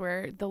films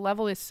where the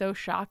level is so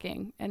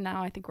shocking, and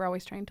now I think we're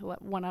always trying to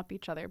one-up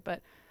each other.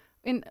 But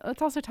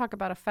let's also talk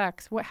about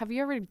effects. Have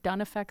you ever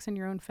done effects in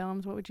your own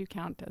films? What would you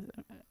count as?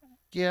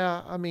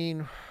 Yeah, I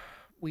mean,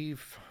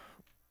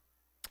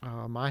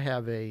 I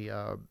have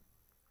a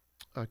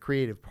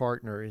creative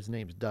partner. His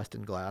name's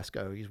Dustin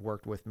Glasgow. He's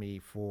worked with me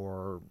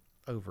for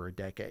over a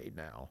decade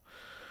now.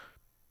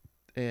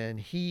 And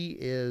he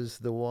is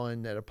the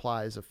one that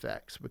applies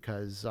effects,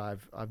 because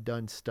I've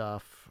done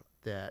stuff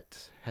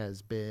that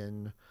has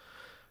been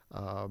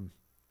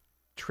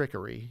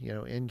trickery,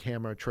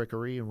 in-camera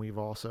trickery, and we've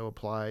also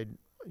applied,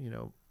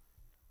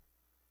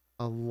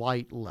 a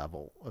light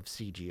level of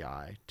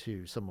CGI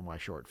to some of my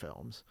short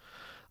films.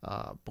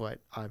 But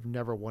I've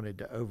never wanted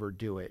to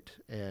overdo it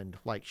and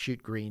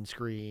shoot green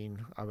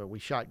screen. I mean, we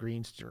shot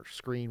green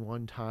screen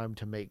one time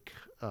to make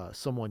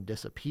someone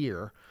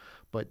disappear,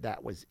 but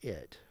that was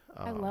it.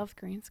 I love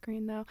green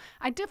screen, though.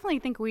 I definitely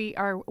think we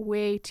are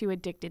way too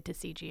addicted to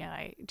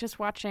CGI. Just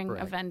watching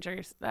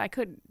Avengers,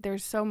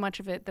 there's so much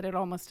of it that it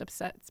almost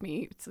upsets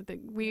me.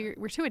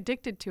 We're too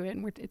addicted to it,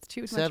 and it's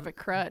too much of a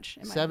crutch.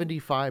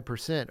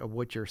 75% of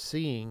what you're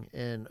seeing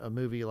in a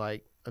movie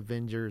like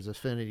Avengers: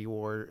 Infinity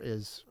War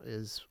is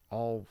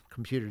all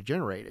computer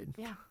generated.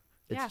 Yeah.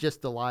 It's Yeah.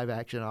 just the live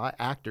action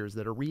actors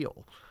that are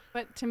real.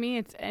 But to me,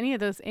 it's any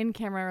of those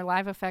in-camera or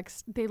live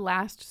effects, they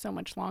last so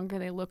much longer.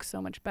 They look so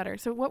much better.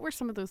 So what were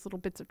some of those little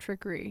bits of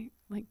trickery?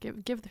 Like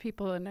give the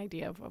people an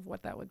idea of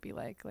what that would be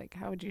like. Like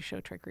how would you show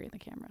trickery in the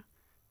camera?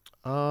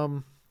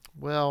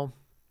 Well,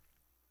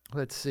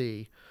 let's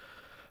see.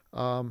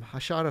 I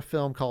shot a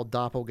film called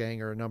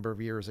Doppelganger a number of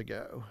years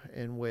ago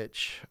in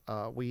which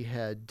we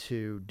had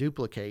to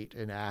duplicate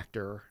an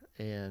actor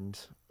and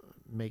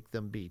make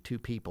them be two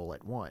people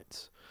at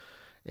once.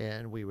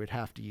 And we would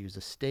have to use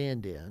a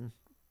stand-in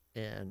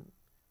and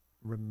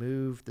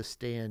remove the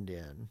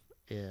stand-in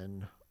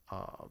in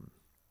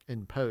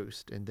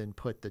post and then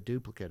put the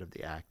duplicate of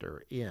the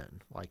actor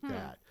in like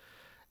that.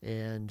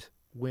 And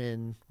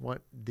when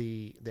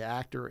the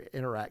actor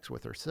interacts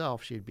with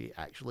herself, she'd be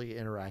actually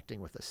interacting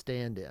with a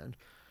stand-in.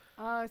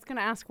 I was going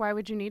to ask, why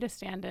would you need a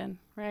stand-in,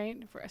 right?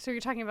 So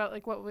you're talking about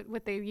like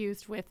what they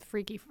used with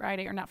Freaky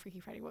Friday, or not Freaky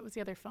Friday. What was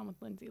the other film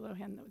with Lindsay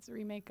Lohan that was a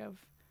remake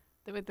of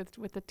with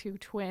the two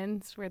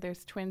twins, where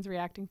there's twins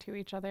reacting to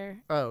each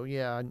other? Oh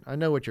yeah, I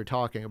know what you're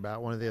talking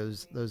about. One of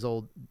those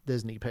old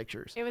Disney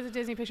pictures. It was a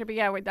Disney picture, but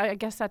yeah, I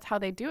guess that's how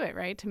they do it,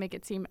 right? To make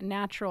it seem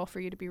natural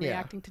for you to be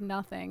reacting to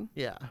nothing.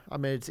 Yeah, I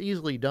mean it's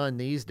easily done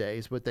these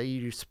days, but they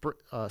used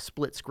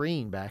split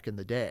screen back in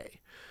the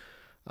day.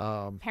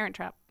 Parent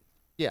Trap.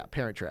 Yeah,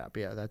 Parent Trap.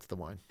 Yeah, that's the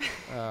one.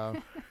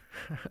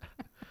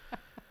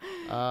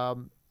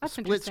 That's split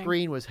interesting.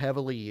 screen was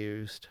heavily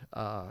used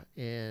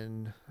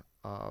in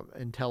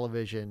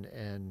television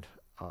and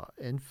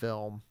in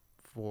film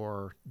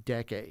for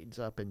decades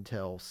up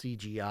until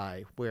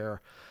CGI,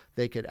 where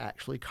they could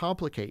actually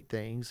complicate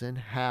things and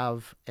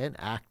have an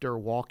actor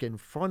walk in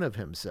front of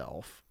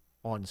himself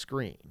on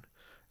screen.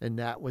 And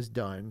that was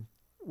done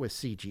with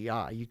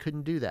CGI. You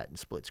couldn't do that in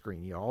split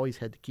screen. You always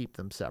had to keep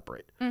them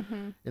separate.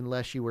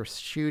 Unless you were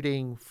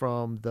shooting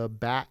from the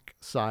back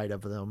side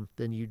of them,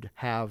 then you'd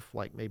have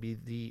like maybe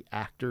the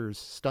actor's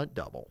stunt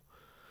double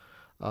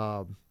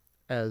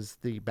as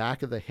the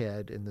back of the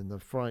head, and then the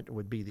front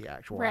would be the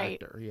actual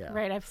actor. Yeah,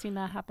 Right, I've seen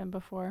that happen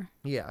before.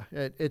 yeah.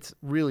 It's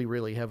really,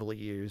 really heavily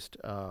used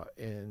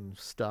in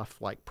stuff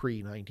like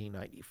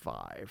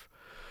pre-1995.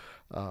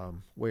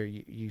 Where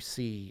you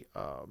see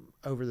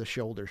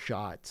over-the-shoulder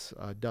shots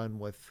done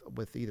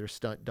with either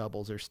stunt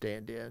doubles or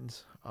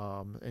stand-ins,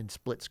 and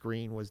split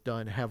screen was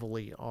done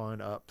heavily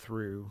on up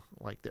through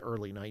like the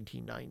early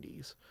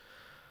 1990s.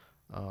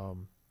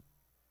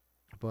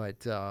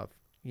 But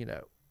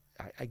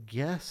I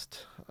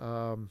guessed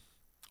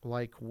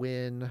like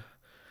when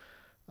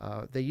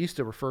they used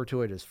to refer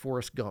to it as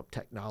Forrest Gump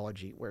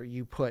technology, where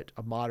you put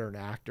a modern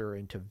actor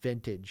into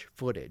vintage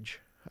footage.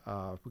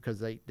 Because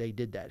they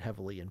did that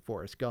heavily in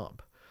Forrest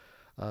Gump.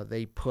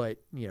 They put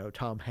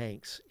Tom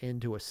Hanks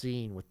into a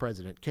scene with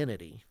President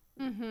Kennedy,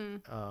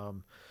 and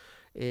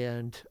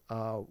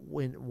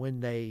when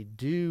they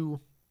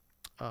do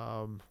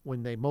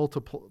when they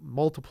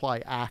multiply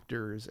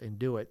actors and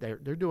do it,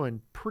 they're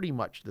doing pretty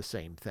much the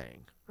same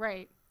thing.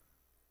 Right.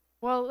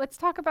 Well, let's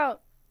talk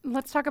about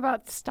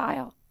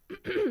style.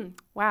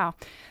 Wow.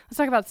 Let's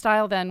talk about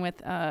style then with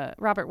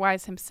Robert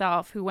Wise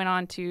himself, who went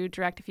on to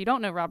direct, if you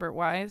don't know Robert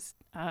Wise,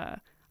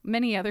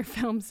 many other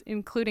films,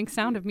 including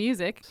Sound of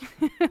Music.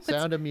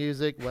 Sound of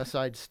Music, West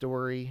Side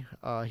Story.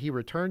 He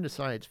returned to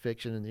science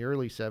fiction in the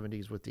early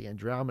 70s with the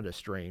Andromeda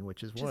Strain,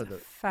 which is one of the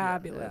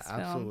fabulous film.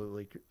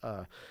 Absolutely.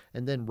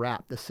 And then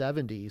wrapped the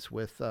 70s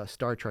with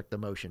Star Trek: The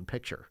Motion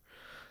Picture.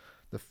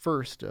 The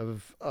first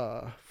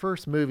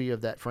movie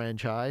of that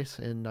franchise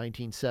in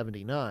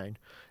 1979,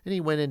 and he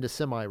went into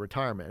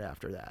semi-retirement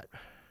after that.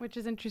 Which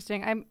is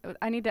interesting.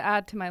 I need to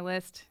add to my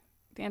list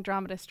the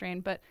Andromeda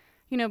Strain, but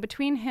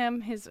between him,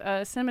 his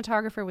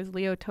cinematographer was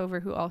Leo Tover,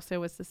 who also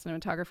was the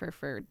cinematographer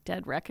for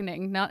Dead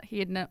Reckoning. No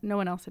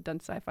one else had done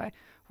sci-fi.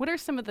 What are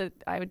some of the,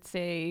 I would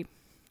say,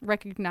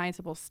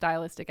 recognizable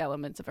stylistic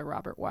elements of a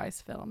Robert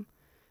Wise film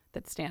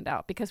that stand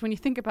out? Because when you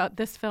think about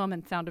this film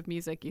and Sound of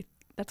Music,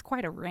 that's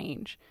quite a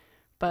range.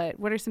 But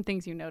what are some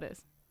things you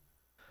notice?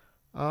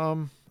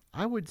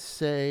 I would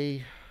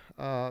say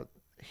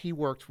he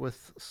worked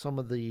with some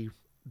of the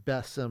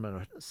best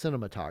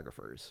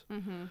cinematographers.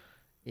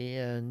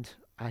 And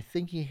I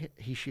think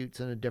he shoots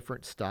in a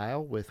different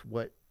style with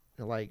what,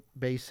 like,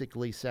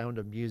 basically Sound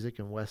of Music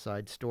and West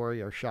Side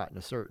Story are shot in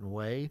a certain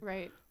way.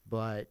 Right.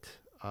 But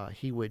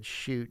he would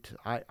shoot,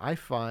 I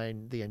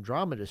find the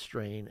Andromeda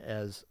Strain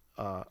as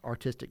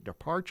artistic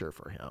departure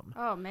for him.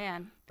 Oh,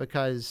 man.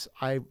 Because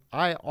I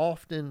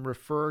often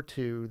refer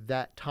to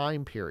that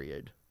time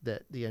period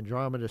that the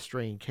Andromeda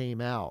Strain came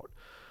out,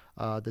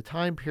 the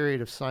time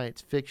period of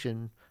science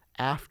fiction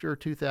after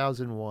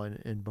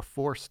 2001 and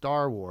before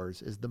Star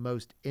Wars is the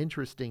most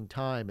interesting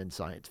time in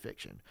science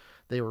fiction.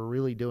 They were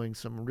really doing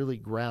some really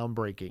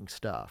groundbreaking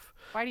stuff.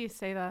 Why do you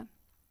say that?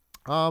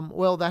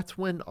 Well, that's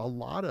when a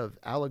lot of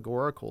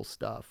allegorical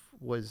stuff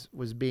was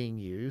being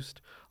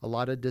used. A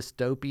lot of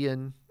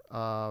dystopian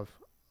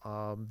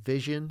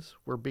visions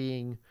were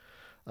being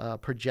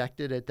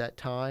projected at that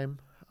time.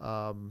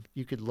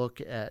 You could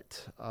look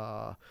at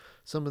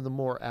some of the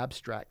more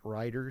abstract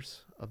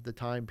writers of the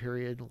time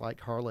period, like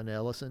Harlan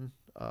Ellison.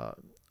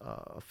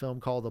 A film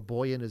called The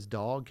Boy and His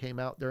Dog came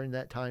out during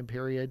that time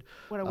period.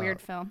 What a weird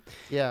film.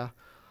 Yeah.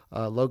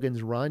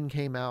 Logan's Run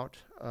came out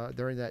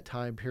during that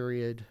time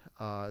period.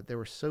 There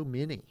were so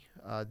many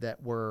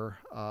that were.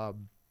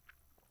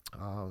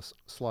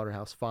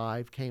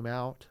 Slaughterhouse-5 came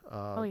out.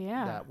 Oh,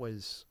 yeah. That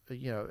was,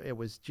 it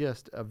was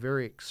just a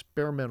very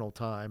experimental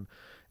time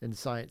in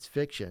science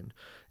fiction.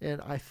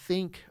 And I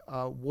think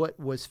what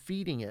was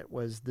feeding it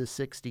was the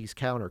 60s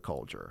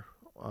counterculture.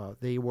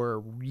 They were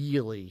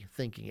really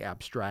thinking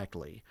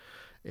abstractly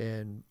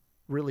and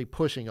really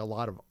pushing a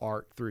lot of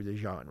art through the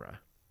genre.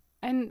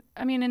 And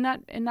I mean, in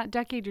that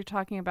decade you're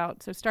talking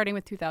about, so starting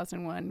with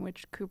 2001,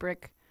 which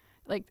Kubrick,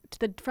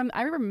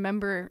 I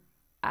remember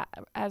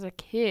as a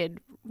kid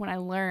when I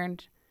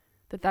learned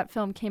that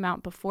film came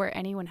out before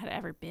anyone had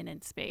ever been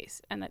in space,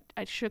 and that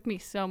it shook me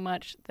so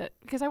much that,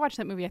 because I watched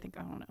that movie, I think,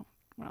 I don't know,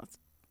 when I was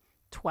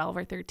 12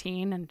 or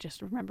 13, and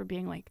just remember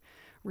being like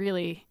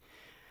really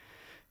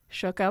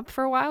shook up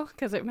for a while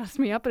because it messed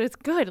me up, but it's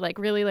good, like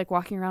really like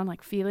walking around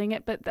like feeling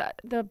it. But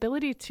the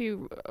ability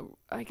to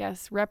I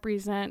guess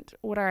represent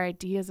what our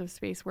ideas of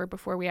space were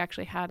before we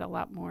actually had a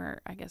lot more,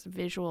 I guess,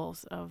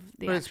 visuals of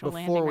the actual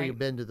landing. Before we had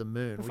been to the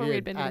moon. Before we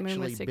had been to the moon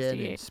with 68.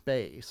 Been in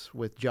space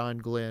with John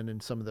Glenn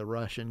and some of the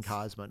Russian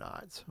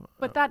cosmonauts.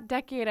 But that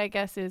decade, I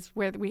guess, is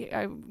where we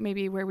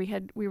maybe where we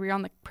were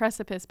on the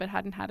precipice but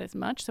hadn't had as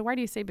much. So why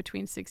do you say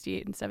between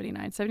 68 and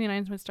 79?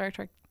 79 is when Star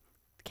Trek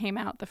came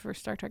out, the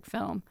first Star Trek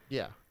film.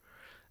 Yeah.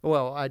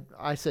 Well,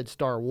 I said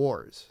Star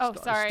Wars. Oh,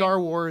 sorry.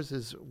 Star Wars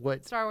is what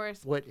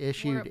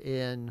issued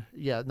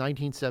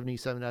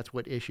 1977. That's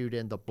what issued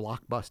in the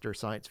blockbuster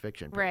science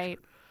fiction picture. Right.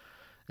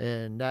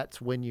 And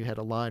that's when you had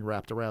a line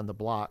wrapped around the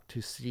block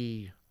to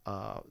see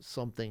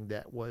something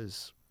that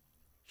was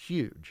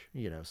huge,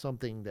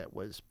 something that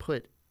was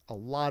put a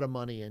lot of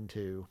money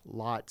into,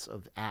 lots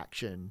of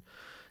action.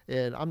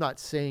 And I'm not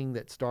saying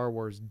that Star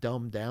Wars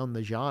dumbed down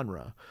the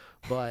genre,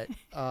 but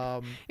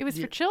it was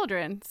for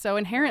children, so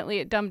inherently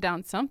it dumbed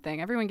down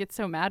something. Everyone gets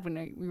so mad when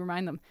we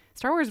remind them.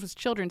 Star Wars was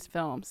children's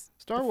films.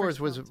 Star Wars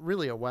was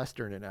really a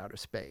Western in outer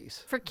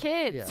space. For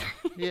kids. Yeah,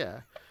 yeah.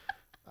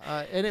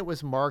 And it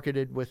was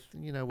marketed with,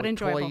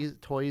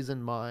 with toys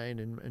in mind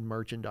and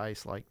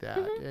merchandise like that.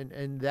 Mm-hmm.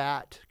 And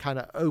that kind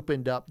of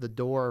opened up the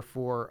door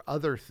for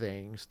other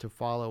things to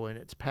follow in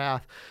its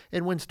path.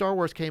 And when Star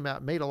Wars came out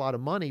and made a lot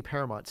of money,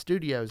 Paramount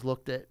Studios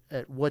looked at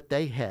what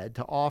they had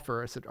to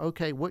offer. I said,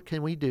 okay, what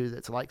can we do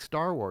that's like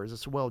Star Wars? I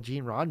said, well,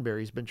 Gene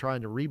Roddenberry's been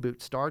trying to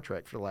reboot Star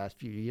Trek for the last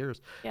few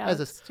years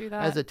as a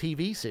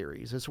TV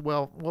series. I said,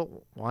 well,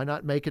 why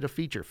not make it a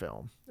feature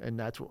film? And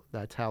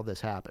that's how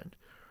this happened.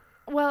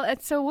 Well,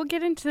 so we'll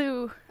get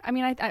into, I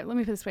mean, let me put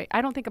it this way.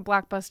 I don't think a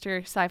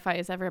blockbuster sci-fi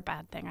is ever a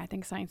bad thing. I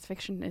think science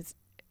fiction is,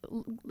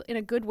 in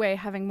a good way,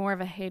 having more of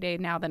a heyday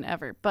now than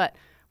ever. But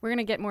we're going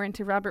to get more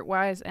into Robert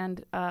Wise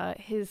and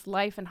his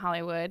life in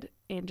Hollywood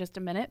in just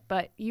a minute.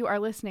 But you are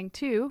listening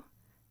to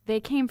They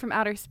Came from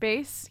Outer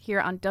Space here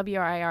on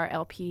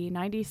WIRLP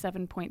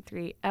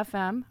 97.3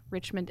 FM,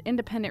 Richmond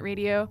Independent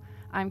Radio.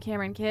 I'm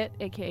Cameron Kitt,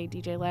 a.k.a.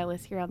 DJ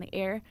Lilas, here on the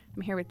air.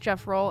 I'm here with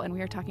Jeff Roll, and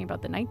we are talking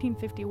about the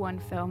 1951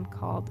 film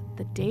called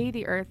The Day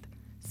the Earth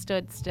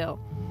Stood Still.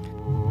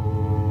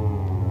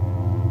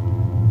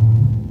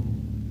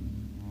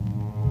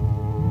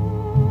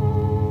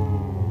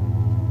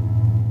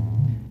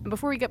 And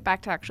before we get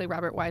back to actually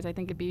Robert Wise, I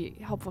think it'd be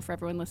helpful for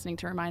everyone listening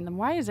to remind them,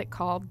 why is it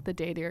called The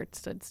Day the Earth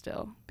Stood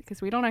Still?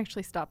 Because we don't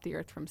actually stop the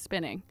Earth from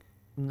spinning.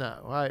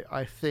 No,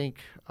 I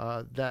think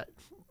that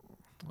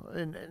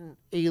an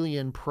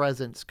alien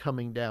presence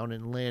coming down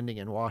and landing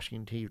in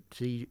Washington,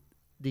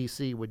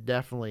 D.C. would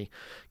definitely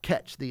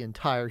catch the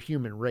entire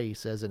human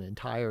race as an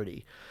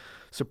entirety,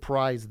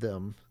 surprise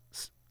them.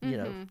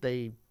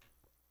 They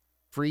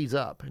freeze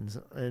up,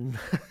 and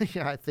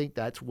I think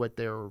that's what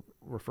they're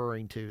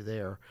referring to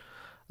there.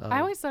 I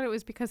always thought it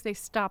was because they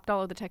stopped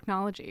all of the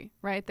technology,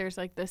 right? There's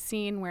like the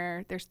scene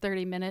where there's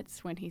 30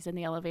 minutes when he's in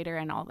the elevator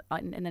and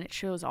then it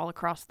shows all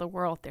across the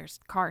world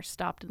there's cars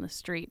stopped in the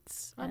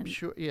streets. I'm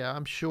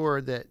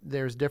sure that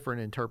there's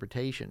different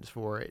interpretations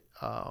for it.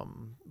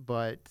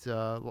 But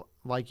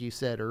like you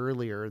said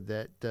earlier,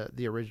 that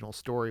the original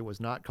story was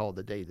not called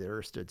The Day the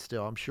Earth Stood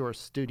Still. I'm sure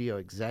studio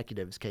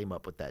executives came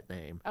up with that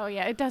name. Oh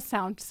yeah, it does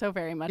sound so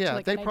very much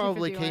like they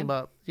probably came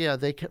up. Yeah,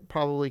 they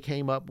probably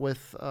came up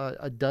with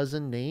a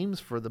dozen names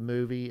for the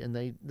movie,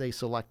 and they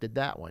selected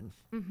that one.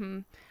 Mm-hmm.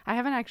 I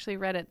haven't actually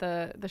read it.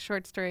 The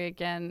short story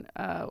again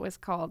was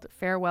called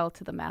Farewell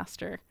to the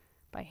Master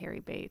by Harry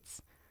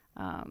Bates.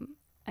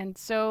 And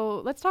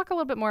so let's talk a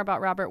little bit more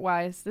about Robert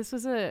Wise. This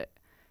was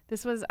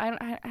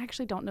I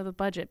actually don't know the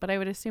budget, but I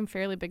would assume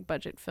fairly big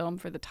budget film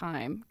for the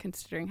time,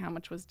 considering how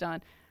much was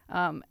done.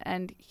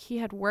 And he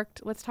had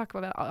worked, let's talk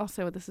about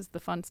also, this is the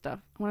fun stuff.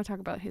 I want to talk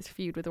about his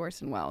feud with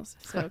Orson Welles.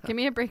 So give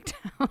me a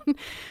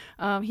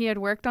breakdown. He had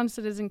worked on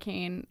Citizen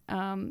Kane,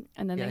 and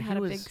then they had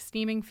a big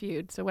steaming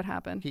feud. So what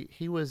happened?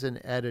 He was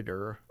an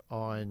editor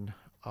on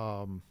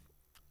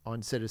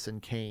on Citizen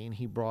Kane.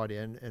 He brought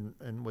in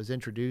and was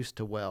introduced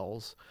to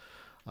Welles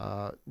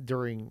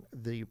during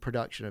the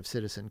production of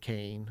Citizen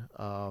Kane.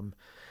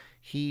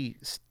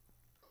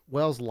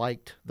 Welles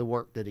liked the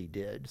work that he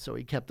did, so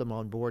he kept him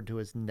on board to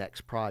his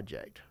next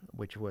project,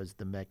 which was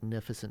The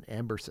Magnificent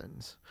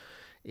Ambersons.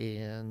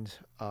 And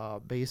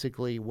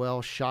basically,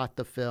 Welles shot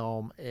the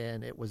film,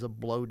 and it was a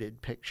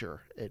bloated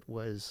picture. It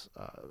was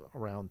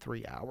around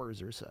 3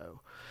 hours or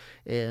so.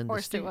 And Of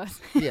course it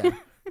was. yeah.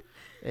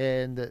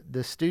 And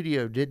the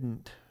studio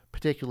didn't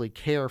particularly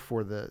care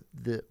for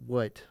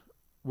what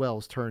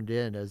Welles turned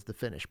in as the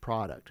finished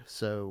product.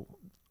 So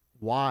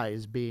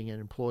Wise, being an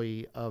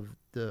employee of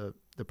the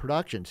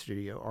production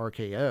studio,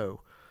 RKO,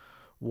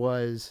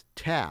 was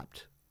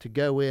tapped to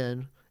go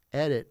in,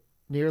 edit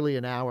nearly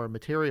an hour of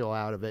material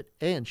out of it,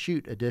 and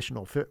shoot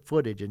additional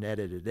footage and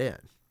edit it in.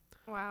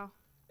 Wow.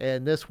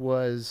 And this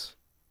was,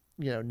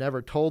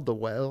 never told to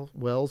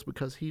Welles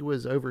because he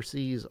was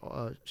overseas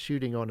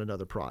shooting on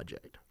another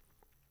project.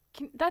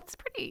 That's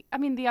pretty. I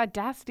mean, the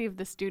audacity of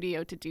the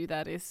studio to do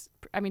that is.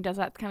 I mean, does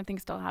that kind of thing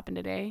still happen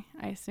today?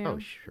 I assume. Oh,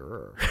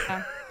 sure.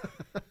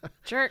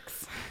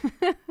 Jerks.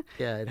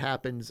 Yeah, it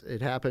happens. It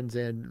happens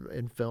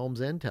in films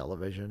and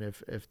television.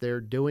 If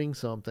they're doing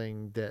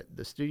something that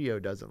the studio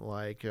doesn't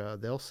like,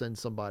 they'll send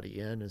somebody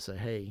in and say,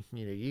 "Hey,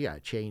 you got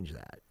to change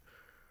that."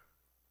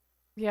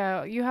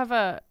 Yeah, you have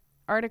a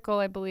article.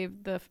 I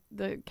believe the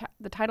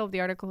title of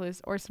the article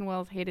is Orson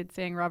Welles hated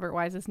saying Robert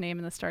Wise's name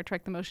in the Star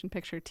Trek the Motion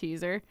Picture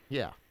teaser.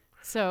 Yeah.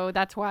 So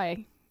that's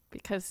why,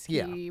 because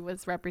he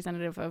was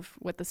representative of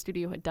what the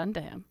studio had done to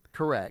him.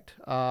 Correct.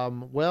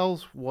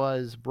 Welles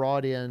was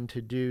brought in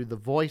to do the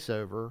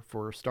voiceover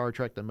for Star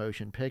Trek the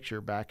Motion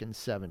Picture back in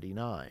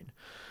 '79.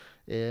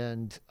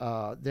 And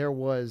there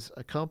was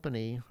a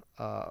company,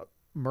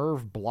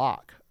 Merv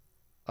Block,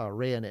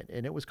 ran it,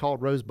 and it was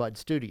called Rosebud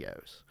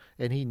Studios.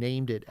 And he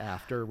named it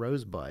after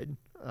Rosebud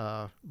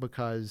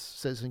because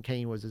Citizen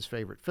Kane was his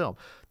favorite film.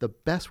 The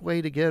best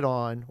way to get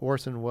on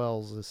Orson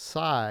Welles'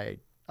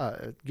 side,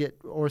 get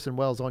Orson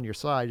Welles on your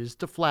side, is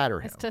to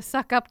flatter him. It's to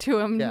suck up to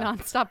him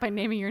nonstop by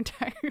naming your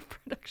entire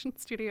production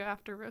studio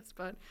after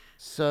Rosebud.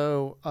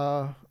 So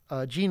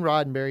Gene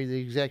Roddenberry, the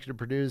executive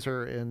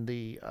producer and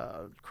the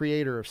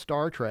creator of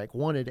Star Trek,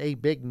 wanted a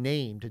big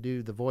name to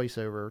do the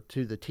voiceover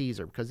to the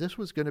teaser because this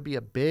was going to be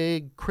a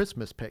big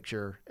Christmas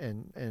picture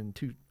in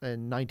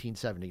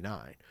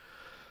 1979.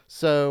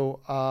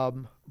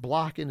 So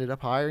Block ended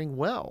up hiring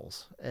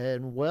Welles,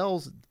 and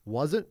Welles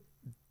wasn't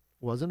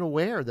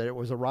aware that it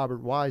was a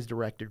Robert Wise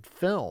directed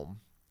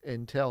film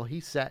until he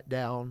sat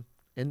down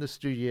in the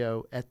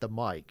studio at the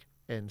mic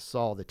and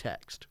saw the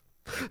text.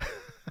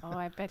 Oh,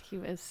 I bet he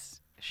was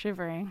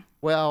shivering.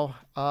 Well,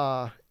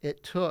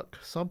 it took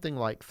something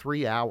like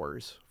 3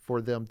 hours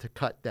for them to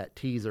cut that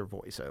teaser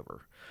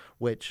voiceover,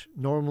 which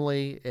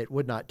normally it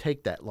would not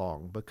take that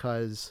long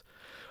because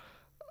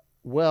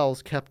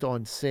Welles kept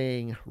on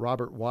saying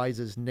Robert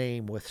Wise's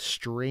name with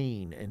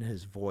strain in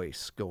his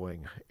voice,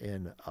 going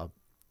in a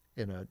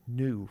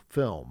new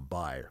film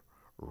by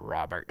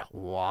Robert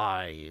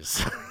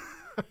Wise.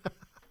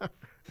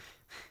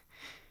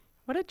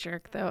 What a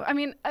jerk, though. I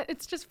mean,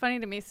 it's just funny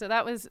to me.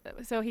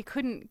 So he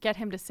couldn't get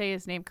him to say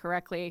his name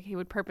correctly. He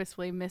would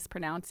purposefully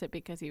mispronounce it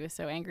because he was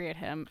so angry at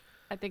him.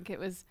 I think it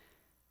was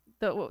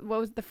what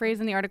was the phrase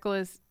in the article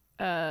is,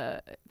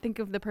 think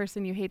of the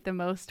person you hate the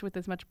most with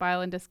as much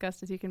bile and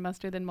disgust as you can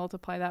muster, then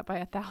multiply that by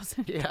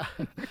 1,000. Yeah.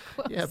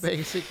 Yeah,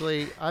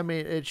 basically, I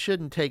mean, it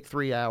shouldn't take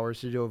 3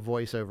 hours to do a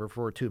voiceover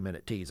for a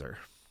 2-minute teaser.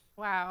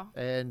 Wow.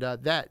 And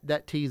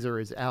that teaser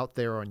is out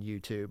there on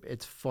YouTube.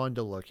 It's fun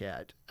to look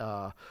at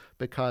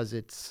because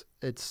it's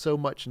so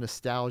much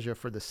nostalgia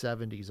for the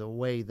 70s, a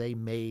way they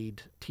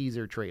made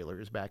teaser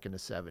trailers back in the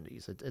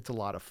 70s. It's a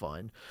lot of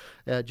fun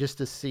just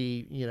to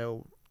see,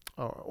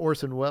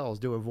 Orson Welles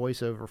do a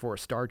voiceover for a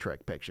Star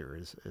Trek picture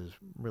is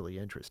really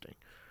interesting.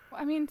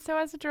 I mean, so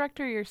as a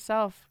director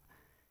yourself,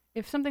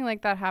 if something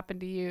like that happened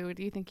to you,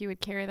 do you think you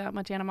would carry that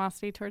much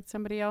animosity towards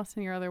somebody else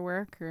in your other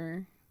work,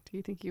 or do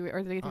you think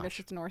that's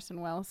just an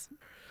Orson Welles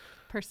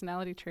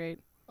personality trait?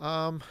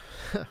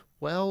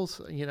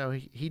 Welles,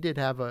 he did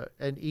have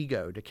an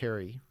ego to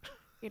carry.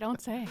 You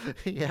don't say.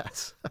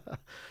 Yes.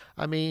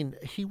 I mean,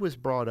 he was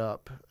brought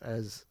up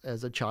as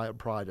a child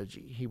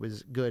prodigy. He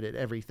was good at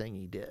everything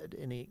he did,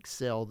 and he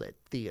excelled at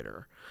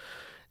theater.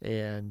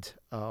 And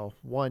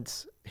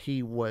once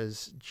he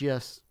was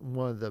just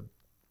one of the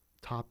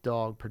top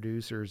dog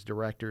producers,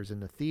 directors in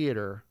the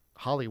theater,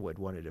 Hollywood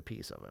wanted a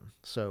piece of him.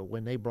 So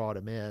when they brought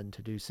him in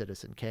to do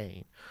Citizen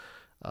Kane,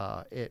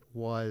 it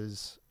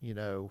was,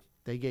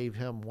 they gave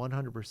him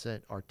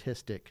 100%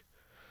 artistic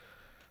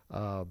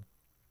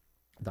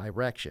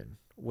direction,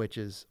 which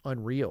is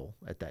unreal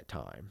at that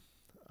time,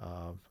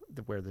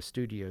 where the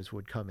studios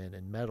would come in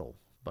and meddle.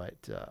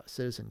 But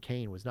Citizen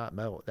Kane was not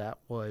meddle. That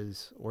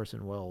was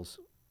Orson Welles'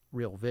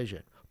 real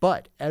vision.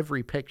 But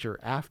every picture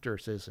after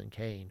Citizen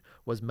Kane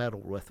was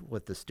meddled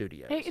with the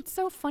studios. It's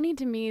so funny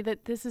to me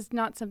that this is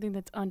not something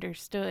that's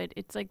understood.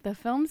 It's like the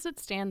films that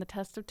stand the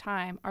test of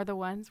time are the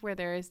ones where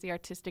there is the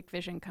artistic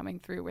vision coming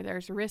through, where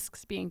there's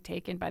risks being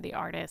taken by the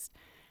artist.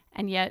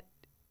 And yet,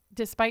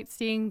 despite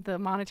seeing the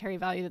monetary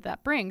value that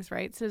that brings,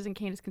 right, Citizen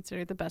Kane is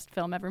considered the best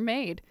film ever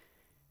made.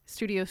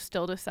 Studios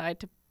still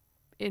decide to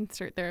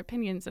insert their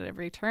opinions at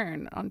every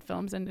turn on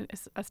films and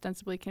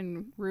ostensibly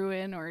can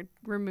ruin or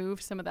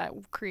remove some of that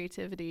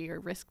creativity or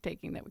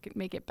risk-taking that would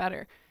make it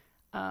better.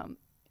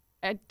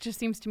 It just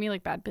seems to me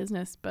like bad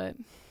business, but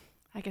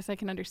I guess I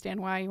can understand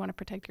why you want to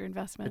protect your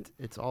investment.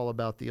 It's all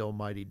about the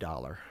almighty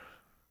dollar,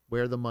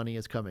 where the money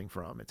is coming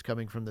from. It's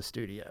coming from the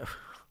studio.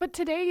 But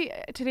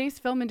today's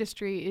film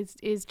industry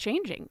is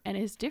changing and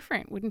is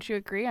different. Wouldn't you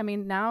agree? I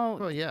mean, now...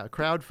 Well, yeah,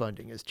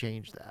 crowdfunding has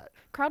changed that.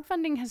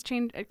 Crowdfunding has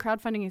changed.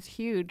 Crowdfunding is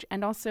huge,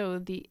 and also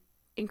the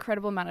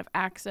incredible amount of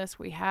access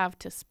we have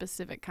to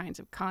specific kinds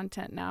of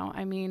content now.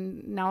 I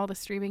mean, now the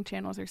streaming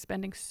channels are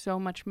spending so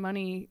much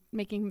money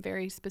making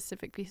very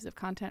specific pieces of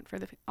content for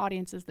the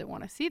audiences that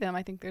want to see them.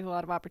 I think there's a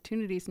lot of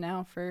opportunities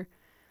now for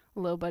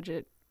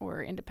low-budget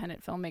or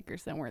independent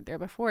filmmakers that weren't there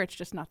before. It's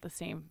just not the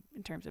same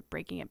in terms of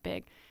breaking it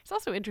big. It's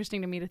also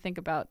interesting to me to think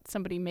about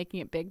somebody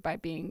making it big by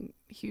being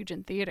huge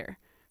in theater,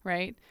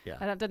 right? Yeah.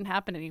 That doesn't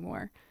happen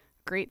anymore.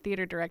 Great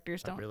theater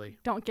directors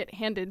don't get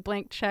handed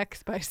blank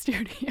checks by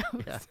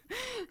studios.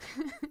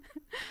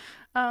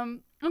 Yeah.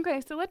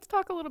 Okay, so let's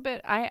talk a little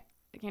bit.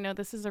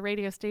 This is a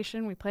radio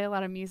station. We play a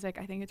lot of music.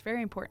 I think it's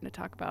very important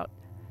to talk about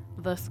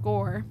the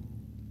score.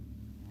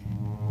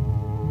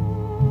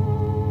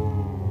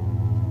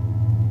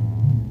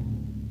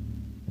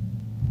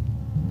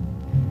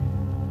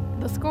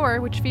 The score,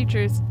 which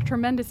features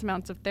tremendous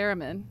amounts of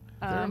theremin.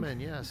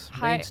 Theremin, yes.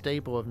 Main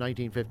staple of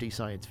 1950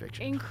 science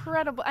fiction.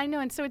 Incredible. I know,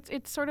 and so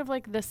it's sort of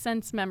like the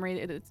sense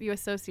memory that you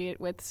associate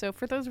with. So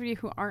for those of you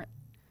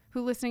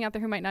who listening out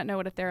there who might not know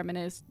what a theremin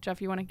is,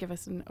 Jeff, you want to give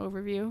us an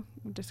overview,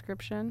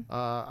 description?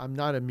 I'm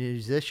not a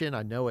musician.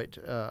 I know it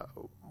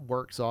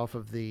works off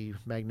of the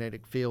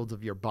magnetic fields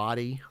of your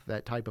body,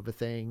 that type of a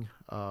thing.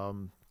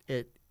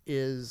 It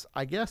is,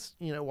 I guess,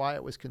 why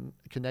it was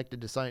connected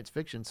to science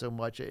fiction so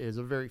much. It is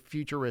a very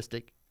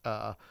futuristic.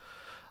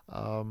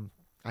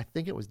 I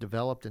think it was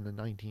developed in the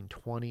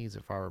 1920s,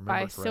 if I remember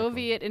correctly. By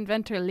Soviet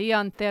inventor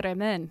Leon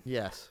Theremin.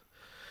 Yes.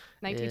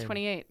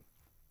 1928.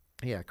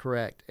 Yeah,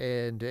 correct.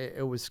 And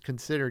it was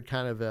considered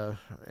kind of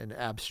an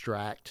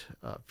abstract,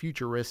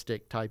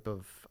 futuristic type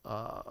of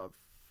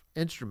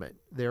instrument.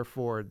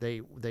 Therefore,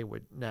 they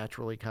would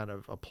naturally kind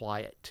of apply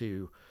it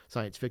to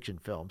science fiction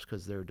films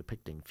because they're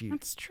depicting future.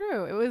 That's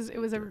true. It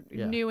was a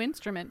new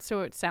instrument,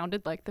 so it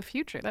sounded like the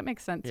future. That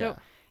makes sense. Yeah. So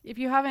if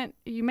you haven't,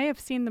 you may have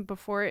seen them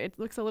before. It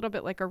looks a little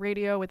bit like a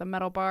radio with a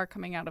metal bar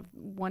coming out of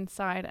one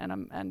side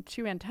and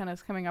two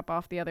antennas coming up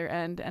off the other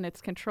end, and it's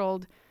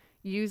controlled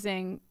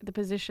using the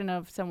position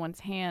of someone's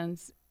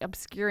hands,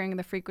 obscuring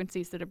the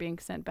frequencies that are being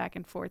sent back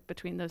and forth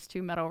between those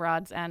two metal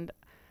rods. And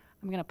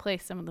I'm going to play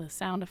some of the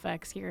sound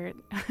effects here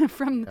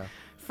from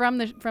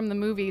the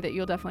movie that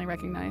you'll definitely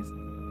recognize.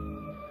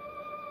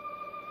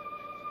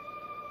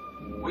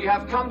 We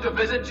have come to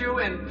visit you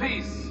in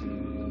peace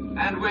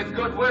and with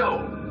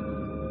goodwill.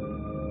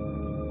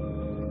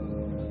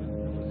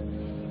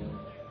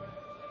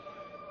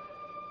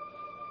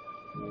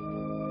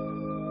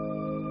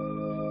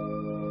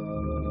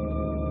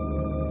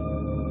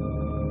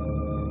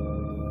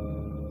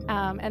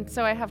 And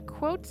so I have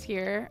quotes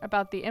here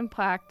about the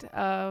impact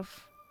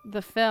of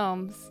the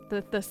films.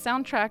 The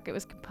soundtrack, it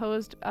was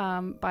composed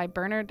by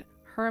Bernard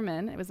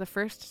Herrmann. It was the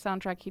first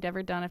soundtrack he'd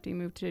ever done after he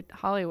moved to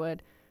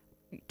Hollywood.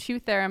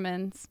 2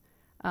 theremins,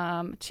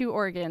 2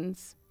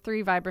 organs,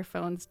 3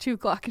 vibraphones, 2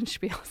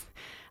 glockenspiels.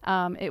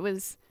 It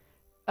was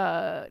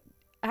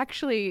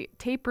actually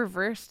tape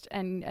reversed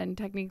and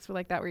techniques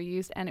like that were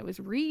used, and it was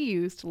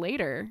reused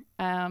later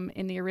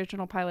in the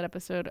original pilot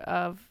episode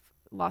of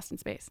Lost in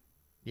Space.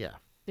 Yeah.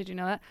 Did you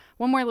know that?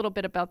 One more little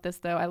bit about this,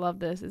 though, I love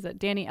this, is that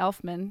Danny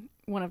Elfman,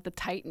 one of the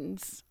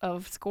titans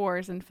of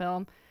scores in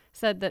film,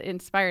 said that it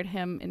inspired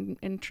him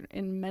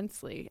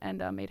immensely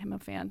and made him a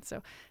fan.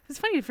 So it's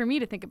funny for me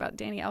to think about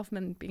Danny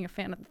Elfman being a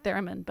fan of the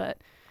theremin, but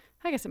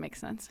I guess it makes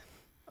sense.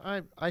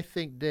 I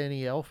think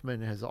Danny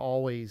Elfman has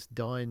always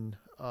done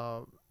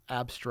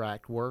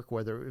abstract work,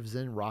 whether it was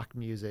in rock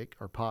music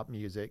or pop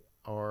music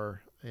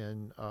or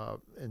in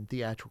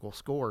theatrical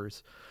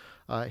scores.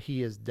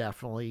 He has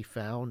definitely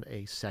found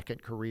a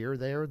second career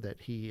there that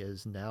he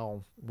is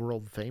now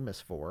world famous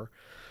for.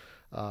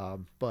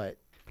 But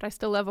I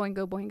still love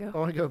Oingo Boingo.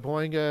 Oingo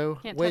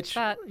Boingo. Can't which,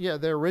 touch that. Yeah,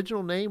 their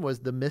original name was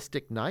the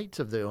Mystic Knights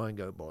of the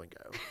Oingo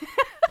Boingo.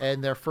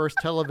 And their first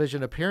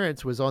television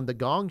appearance was on The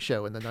Gong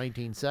Show in the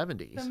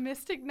 1970s. The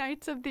Mystic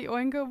Knights of the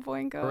Oingo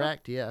Boingo.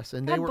 Correct, yes.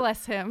 And God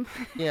bless him.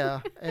 Yeah,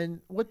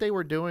 and what they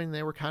were doing,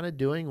 they were kind of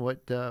doing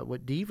what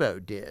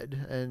Devo did.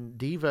 And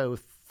Devo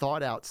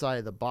thought outside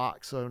of the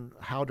box on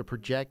how to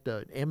project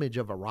an image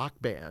of a rock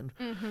band.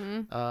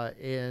 Mm-hmm.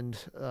 And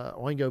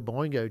Oingo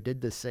Boingo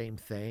did the same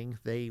thing.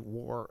 They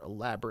wore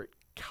elaborate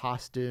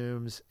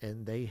costumes,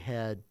 and they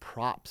had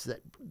props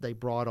that they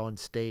brought on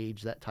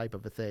stage, that type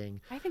of a thing.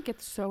 I think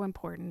it's so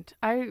important.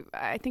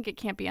 I think it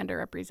can't be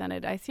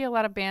underrepresented. I see a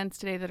lot of bands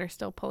today that are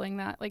still pulling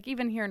that. Like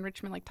even here in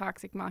Richmond, like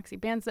Toxic Moxie,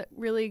 bands that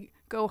really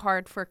go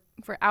hard for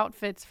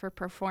outfits, for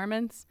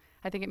performance.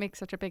 I think it makes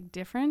such a big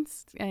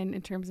difference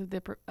in terms of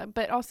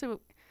but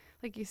also,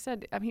 like you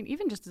said, I mean,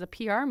 even just as a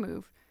PR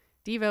move,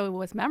 Devo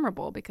was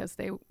memorable because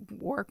they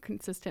wore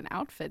consistent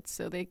outfits,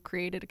 so they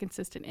created a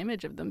consistent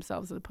image of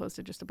themselves as opposed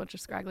to just a bunch of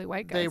scraggly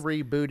white guys. They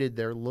rebooted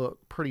their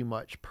look pretty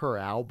much per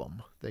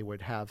album. They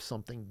would have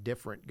something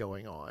different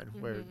going on,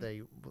 where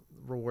they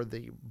wore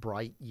the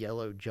bright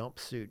yellow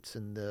jumpsuits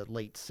in the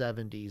late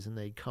 70s, and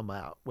they'd come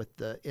out with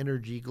the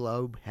Energy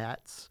Globe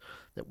hats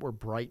that were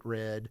bright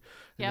red,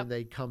 and then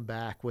they'd come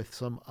back with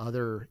some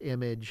other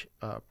image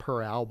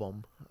per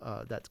album.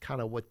 That's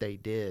kind of what they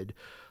did.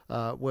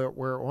 Where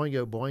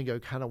Oingo Boingo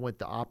kind of went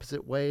the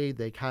opposite way.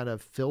 They kind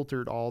of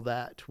filtered all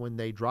that when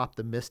they dropped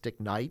the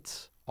Mystic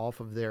Knights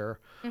off of their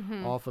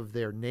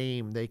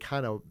name. They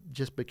kind of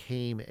just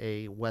became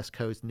a West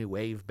Coast new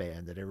wave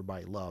band that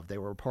everybody loved. They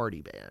were a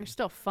party band. They're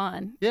still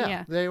fun.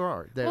 Yeah, they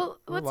are. They're a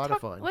lot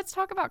of fun. Let's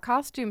talk about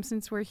costumes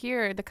since we're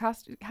here.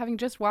 Having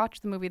just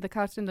watched the movie, the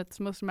costume that's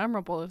most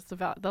memorable is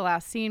the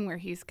last scene where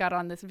he's got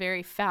on this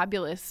very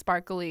fabulous,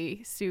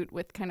 sparkly suit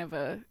with kind of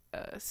a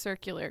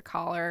circular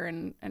collar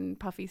and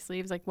puffy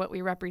sleeves, like what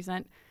we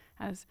represent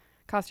as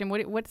costume.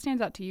 What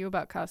stands out to you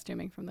about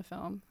costuming from the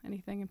film?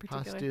 Anything in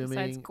particular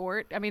besides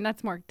Gort? I mean,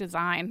 that's more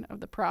design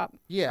of the prop.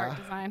 Yeah. Art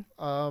design.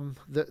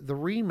 The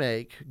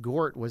remake,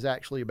 Gort was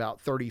actually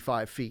about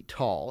 35 feet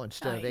tall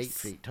instead of 8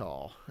 feet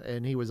tall,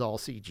 and he was all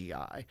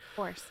CGI. Of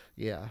course.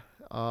 Yeah.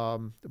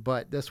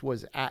 But this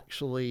was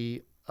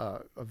actually a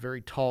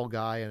very tall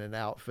guy in an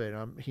outfit.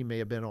 He may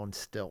have been on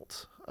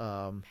stilts.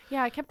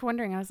 Yeah, I kept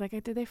wondering. I was like,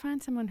 did they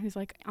find someone who's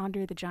like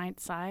Andre the Giant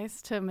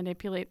size to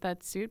manipulate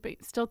that suit?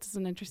 But stilts is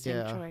an interesting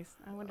choice.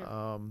 I wonder.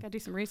 Gotta do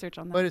some research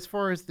on that. But as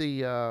far as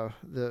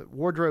the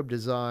wardrobe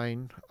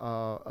design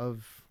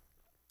of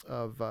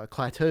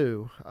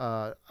Klaatu,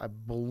 I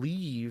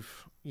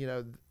believe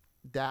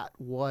that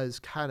was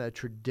kind of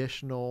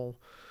traditional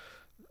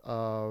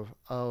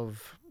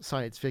of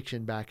science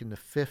fiction back in the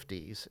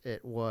 50s.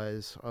 It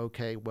was,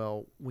 okay,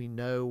 well, we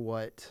know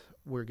what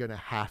we're going to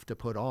have to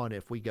put on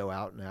if we go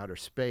out in outer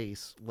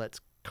space.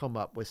 Let's come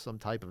up with some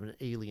type of an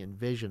alien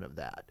vision of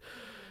that.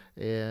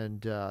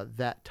 And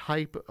that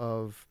type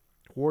of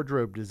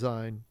wardrobe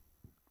design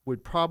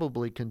would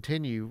probably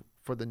continue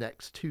for the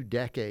next 2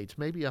 decades,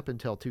 maybe up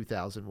until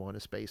 2001: A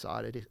Space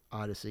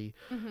Odyssey,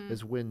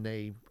 is when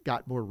they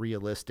got more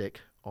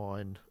realistic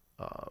on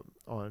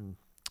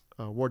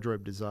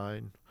wardrobe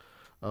design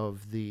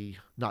of the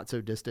not so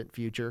distant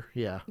future.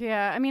 Yeah.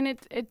 I mean,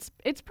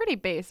 it's pretty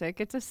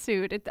basic. It's a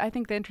suit. I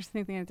think the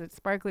interesting thing is it's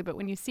sparkly, but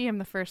when you see him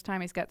the first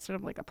time, he's got sort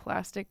of like a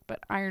plastic but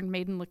Iron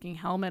Maiden looking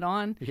helmet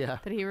on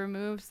that he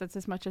removes. That's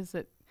as much as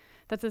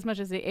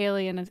the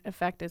alien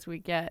effect as we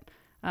get.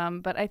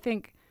 But I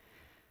think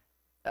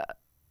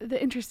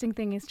the interesting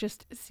thing is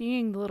just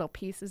seeing the little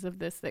pieces of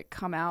this that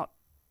come out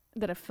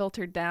that have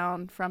filtered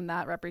down from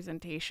that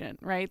representation,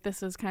 right?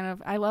 This is kind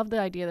of, I love the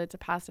idea that it's a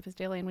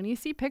pacifist alien. When you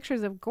see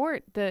pictures of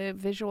Gort, the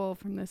visual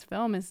from this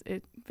film is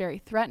very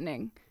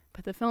threatening,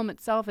 but the film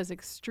itself is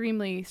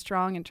extremely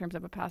strong in terms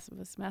of a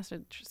pacifist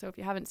message. So if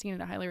you haven't seen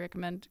it, I highly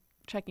recommend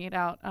checking it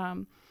out.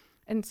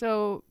 And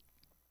so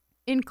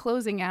in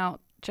closing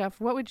out, Jeff,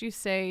 what would you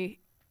say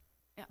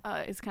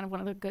is kind of one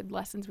of the good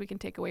lessons we can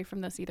take away from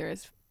this, either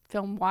as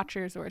film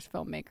watchers or as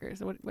filmmakers?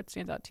 What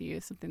stands out to you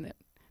as something that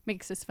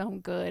makes this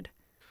film good?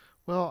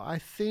 Well, I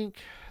think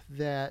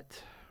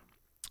that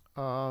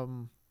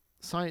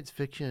science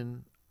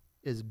fiction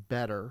is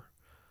better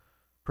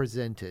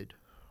presented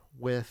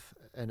with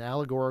an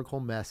allegorical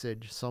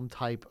message, some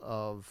type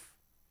of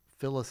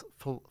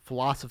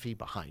philosophy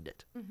behind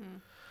it,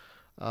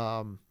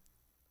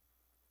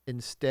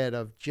 instead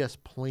of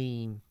just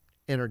plain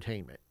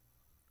entertainment.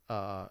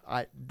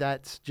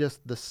 That's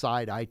just the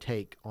side I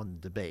take on the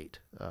debate.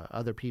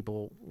 Other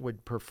people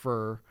would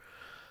prefer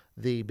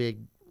the big,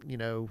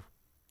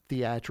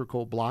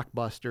 theatrical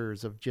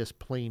blockbusters of just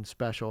plain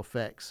special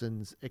effects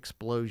and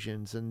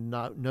explosions and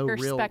no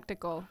real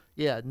spectacle.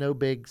 Yeah, no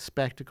big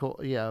spectacle.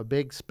 Yeah, a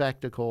big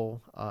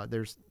spectacle.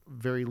 There's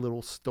very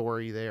little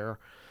story there,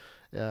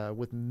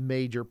 with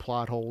major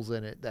plot holes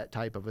in it. That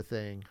type of a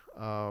thing.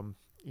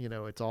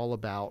 It's all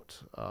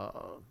about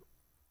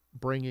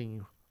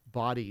bringing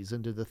bodies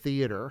into the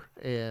theater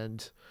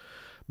and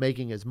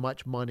making as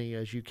much money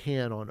as you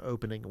can on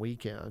opening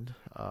weekend.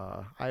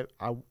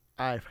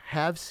 I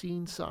have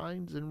seen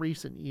signs in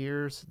recent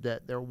years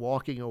that they're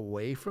walking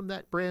away from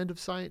that brand of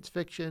science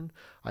fiction.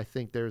 I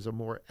think there's a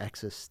more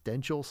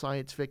existential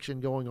science fiction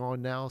going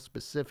on now,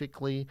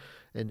 specifically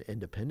in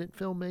independent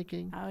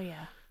filmmaking. Oh,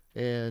 yeah.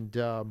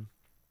 And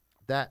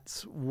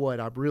that's what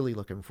I'm really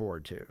looking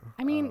forward to.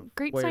 I mean,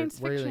 great science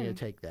fiction. Where are they going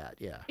to take that?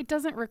 Yeah. It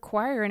doesn't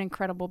require an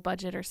incredible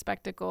budget or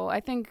spectacle. I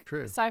think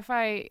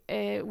sci-fi,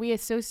 we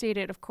associate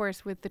it, of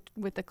course, with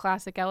the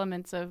classic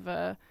elements of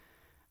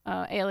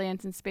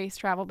aliens and space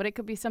travel, but it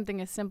could be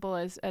something as simple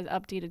as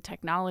updated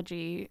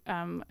technology.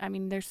 I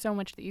mean, there's so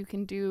much that you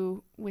can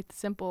do with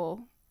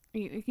simple,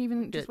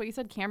 even just what you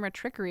said, camera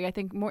trickery. I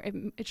think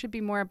it should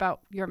be more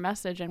about your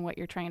message and what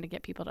you're trying to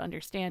get people to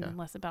understand, and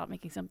less about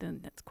making something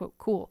that's quote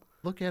cool.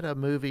 Look at a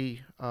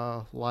movie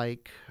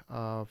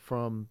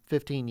from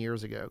 15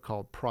 years ago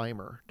called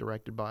Primer,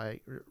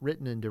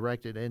 written and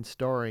directed and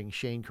starring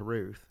Shane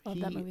Carruth. Love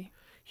that movie.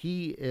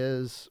 He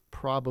is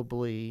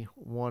probably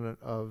one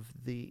of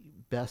the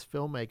best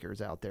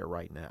filmmakers out there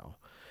right now.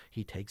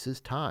 He takes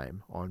his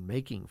time on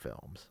making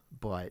films,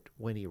 but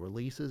when he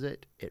releases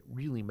it, it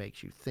really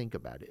makes you think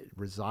about it. It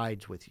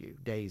resides with you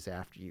days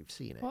after you've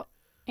seen it. Well,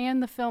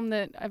 and the film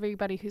that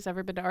everybody who's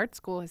ever been to art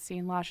school has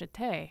seen, La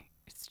Jetée.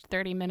 It's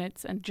 30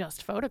 minutes and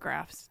just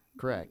photographs.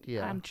 Correct,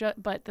 yeah.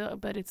 But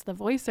it's the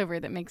voiceover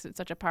that makes it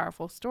such a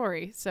powerful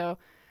story. So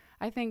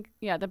I think,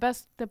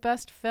 the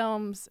best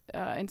films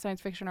in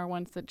science fiction are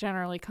ones that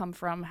generally come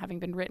from having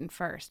been written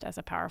first as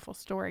a powerful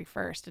story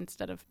first,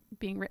 instead of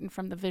being written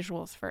from the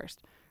visuals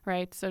first,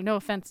 right? So no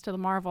offense to the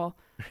Marvel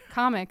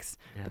comics,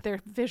 but they're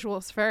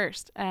visuals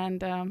first.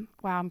 And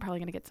wow, I'm probably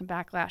going to get some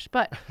backlash.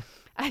 But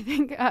I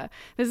think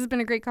this has been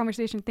a great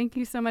conversation. Thank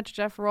you so much,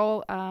 Jeff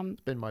Roll.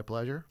 It's been my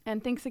pleasure.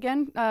 And thanks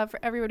again for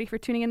everybody for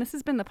tuning in. This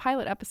has been the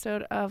pilot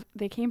episode of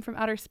They Came from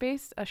Outer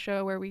Space, a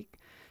show where we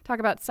talk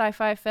about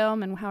sci-fi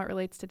film and how it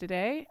relates to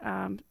today.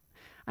 I'm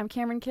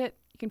Cameron Kitt.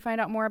 You can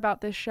find out more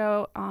about this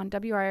show on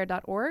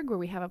WIR.org, where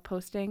we have a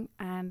posting,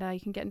 and you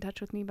can get in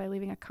touch with me by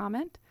leaving a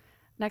comment.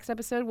 Next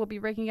episode, we'll be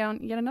breaking down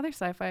yet another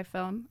sci-fi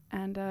film.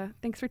 And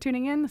thanks for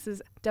tuning in. This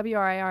is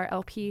WIR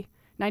LP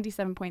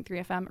 97.3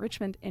 FM,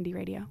 Richmond Indie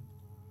Radio.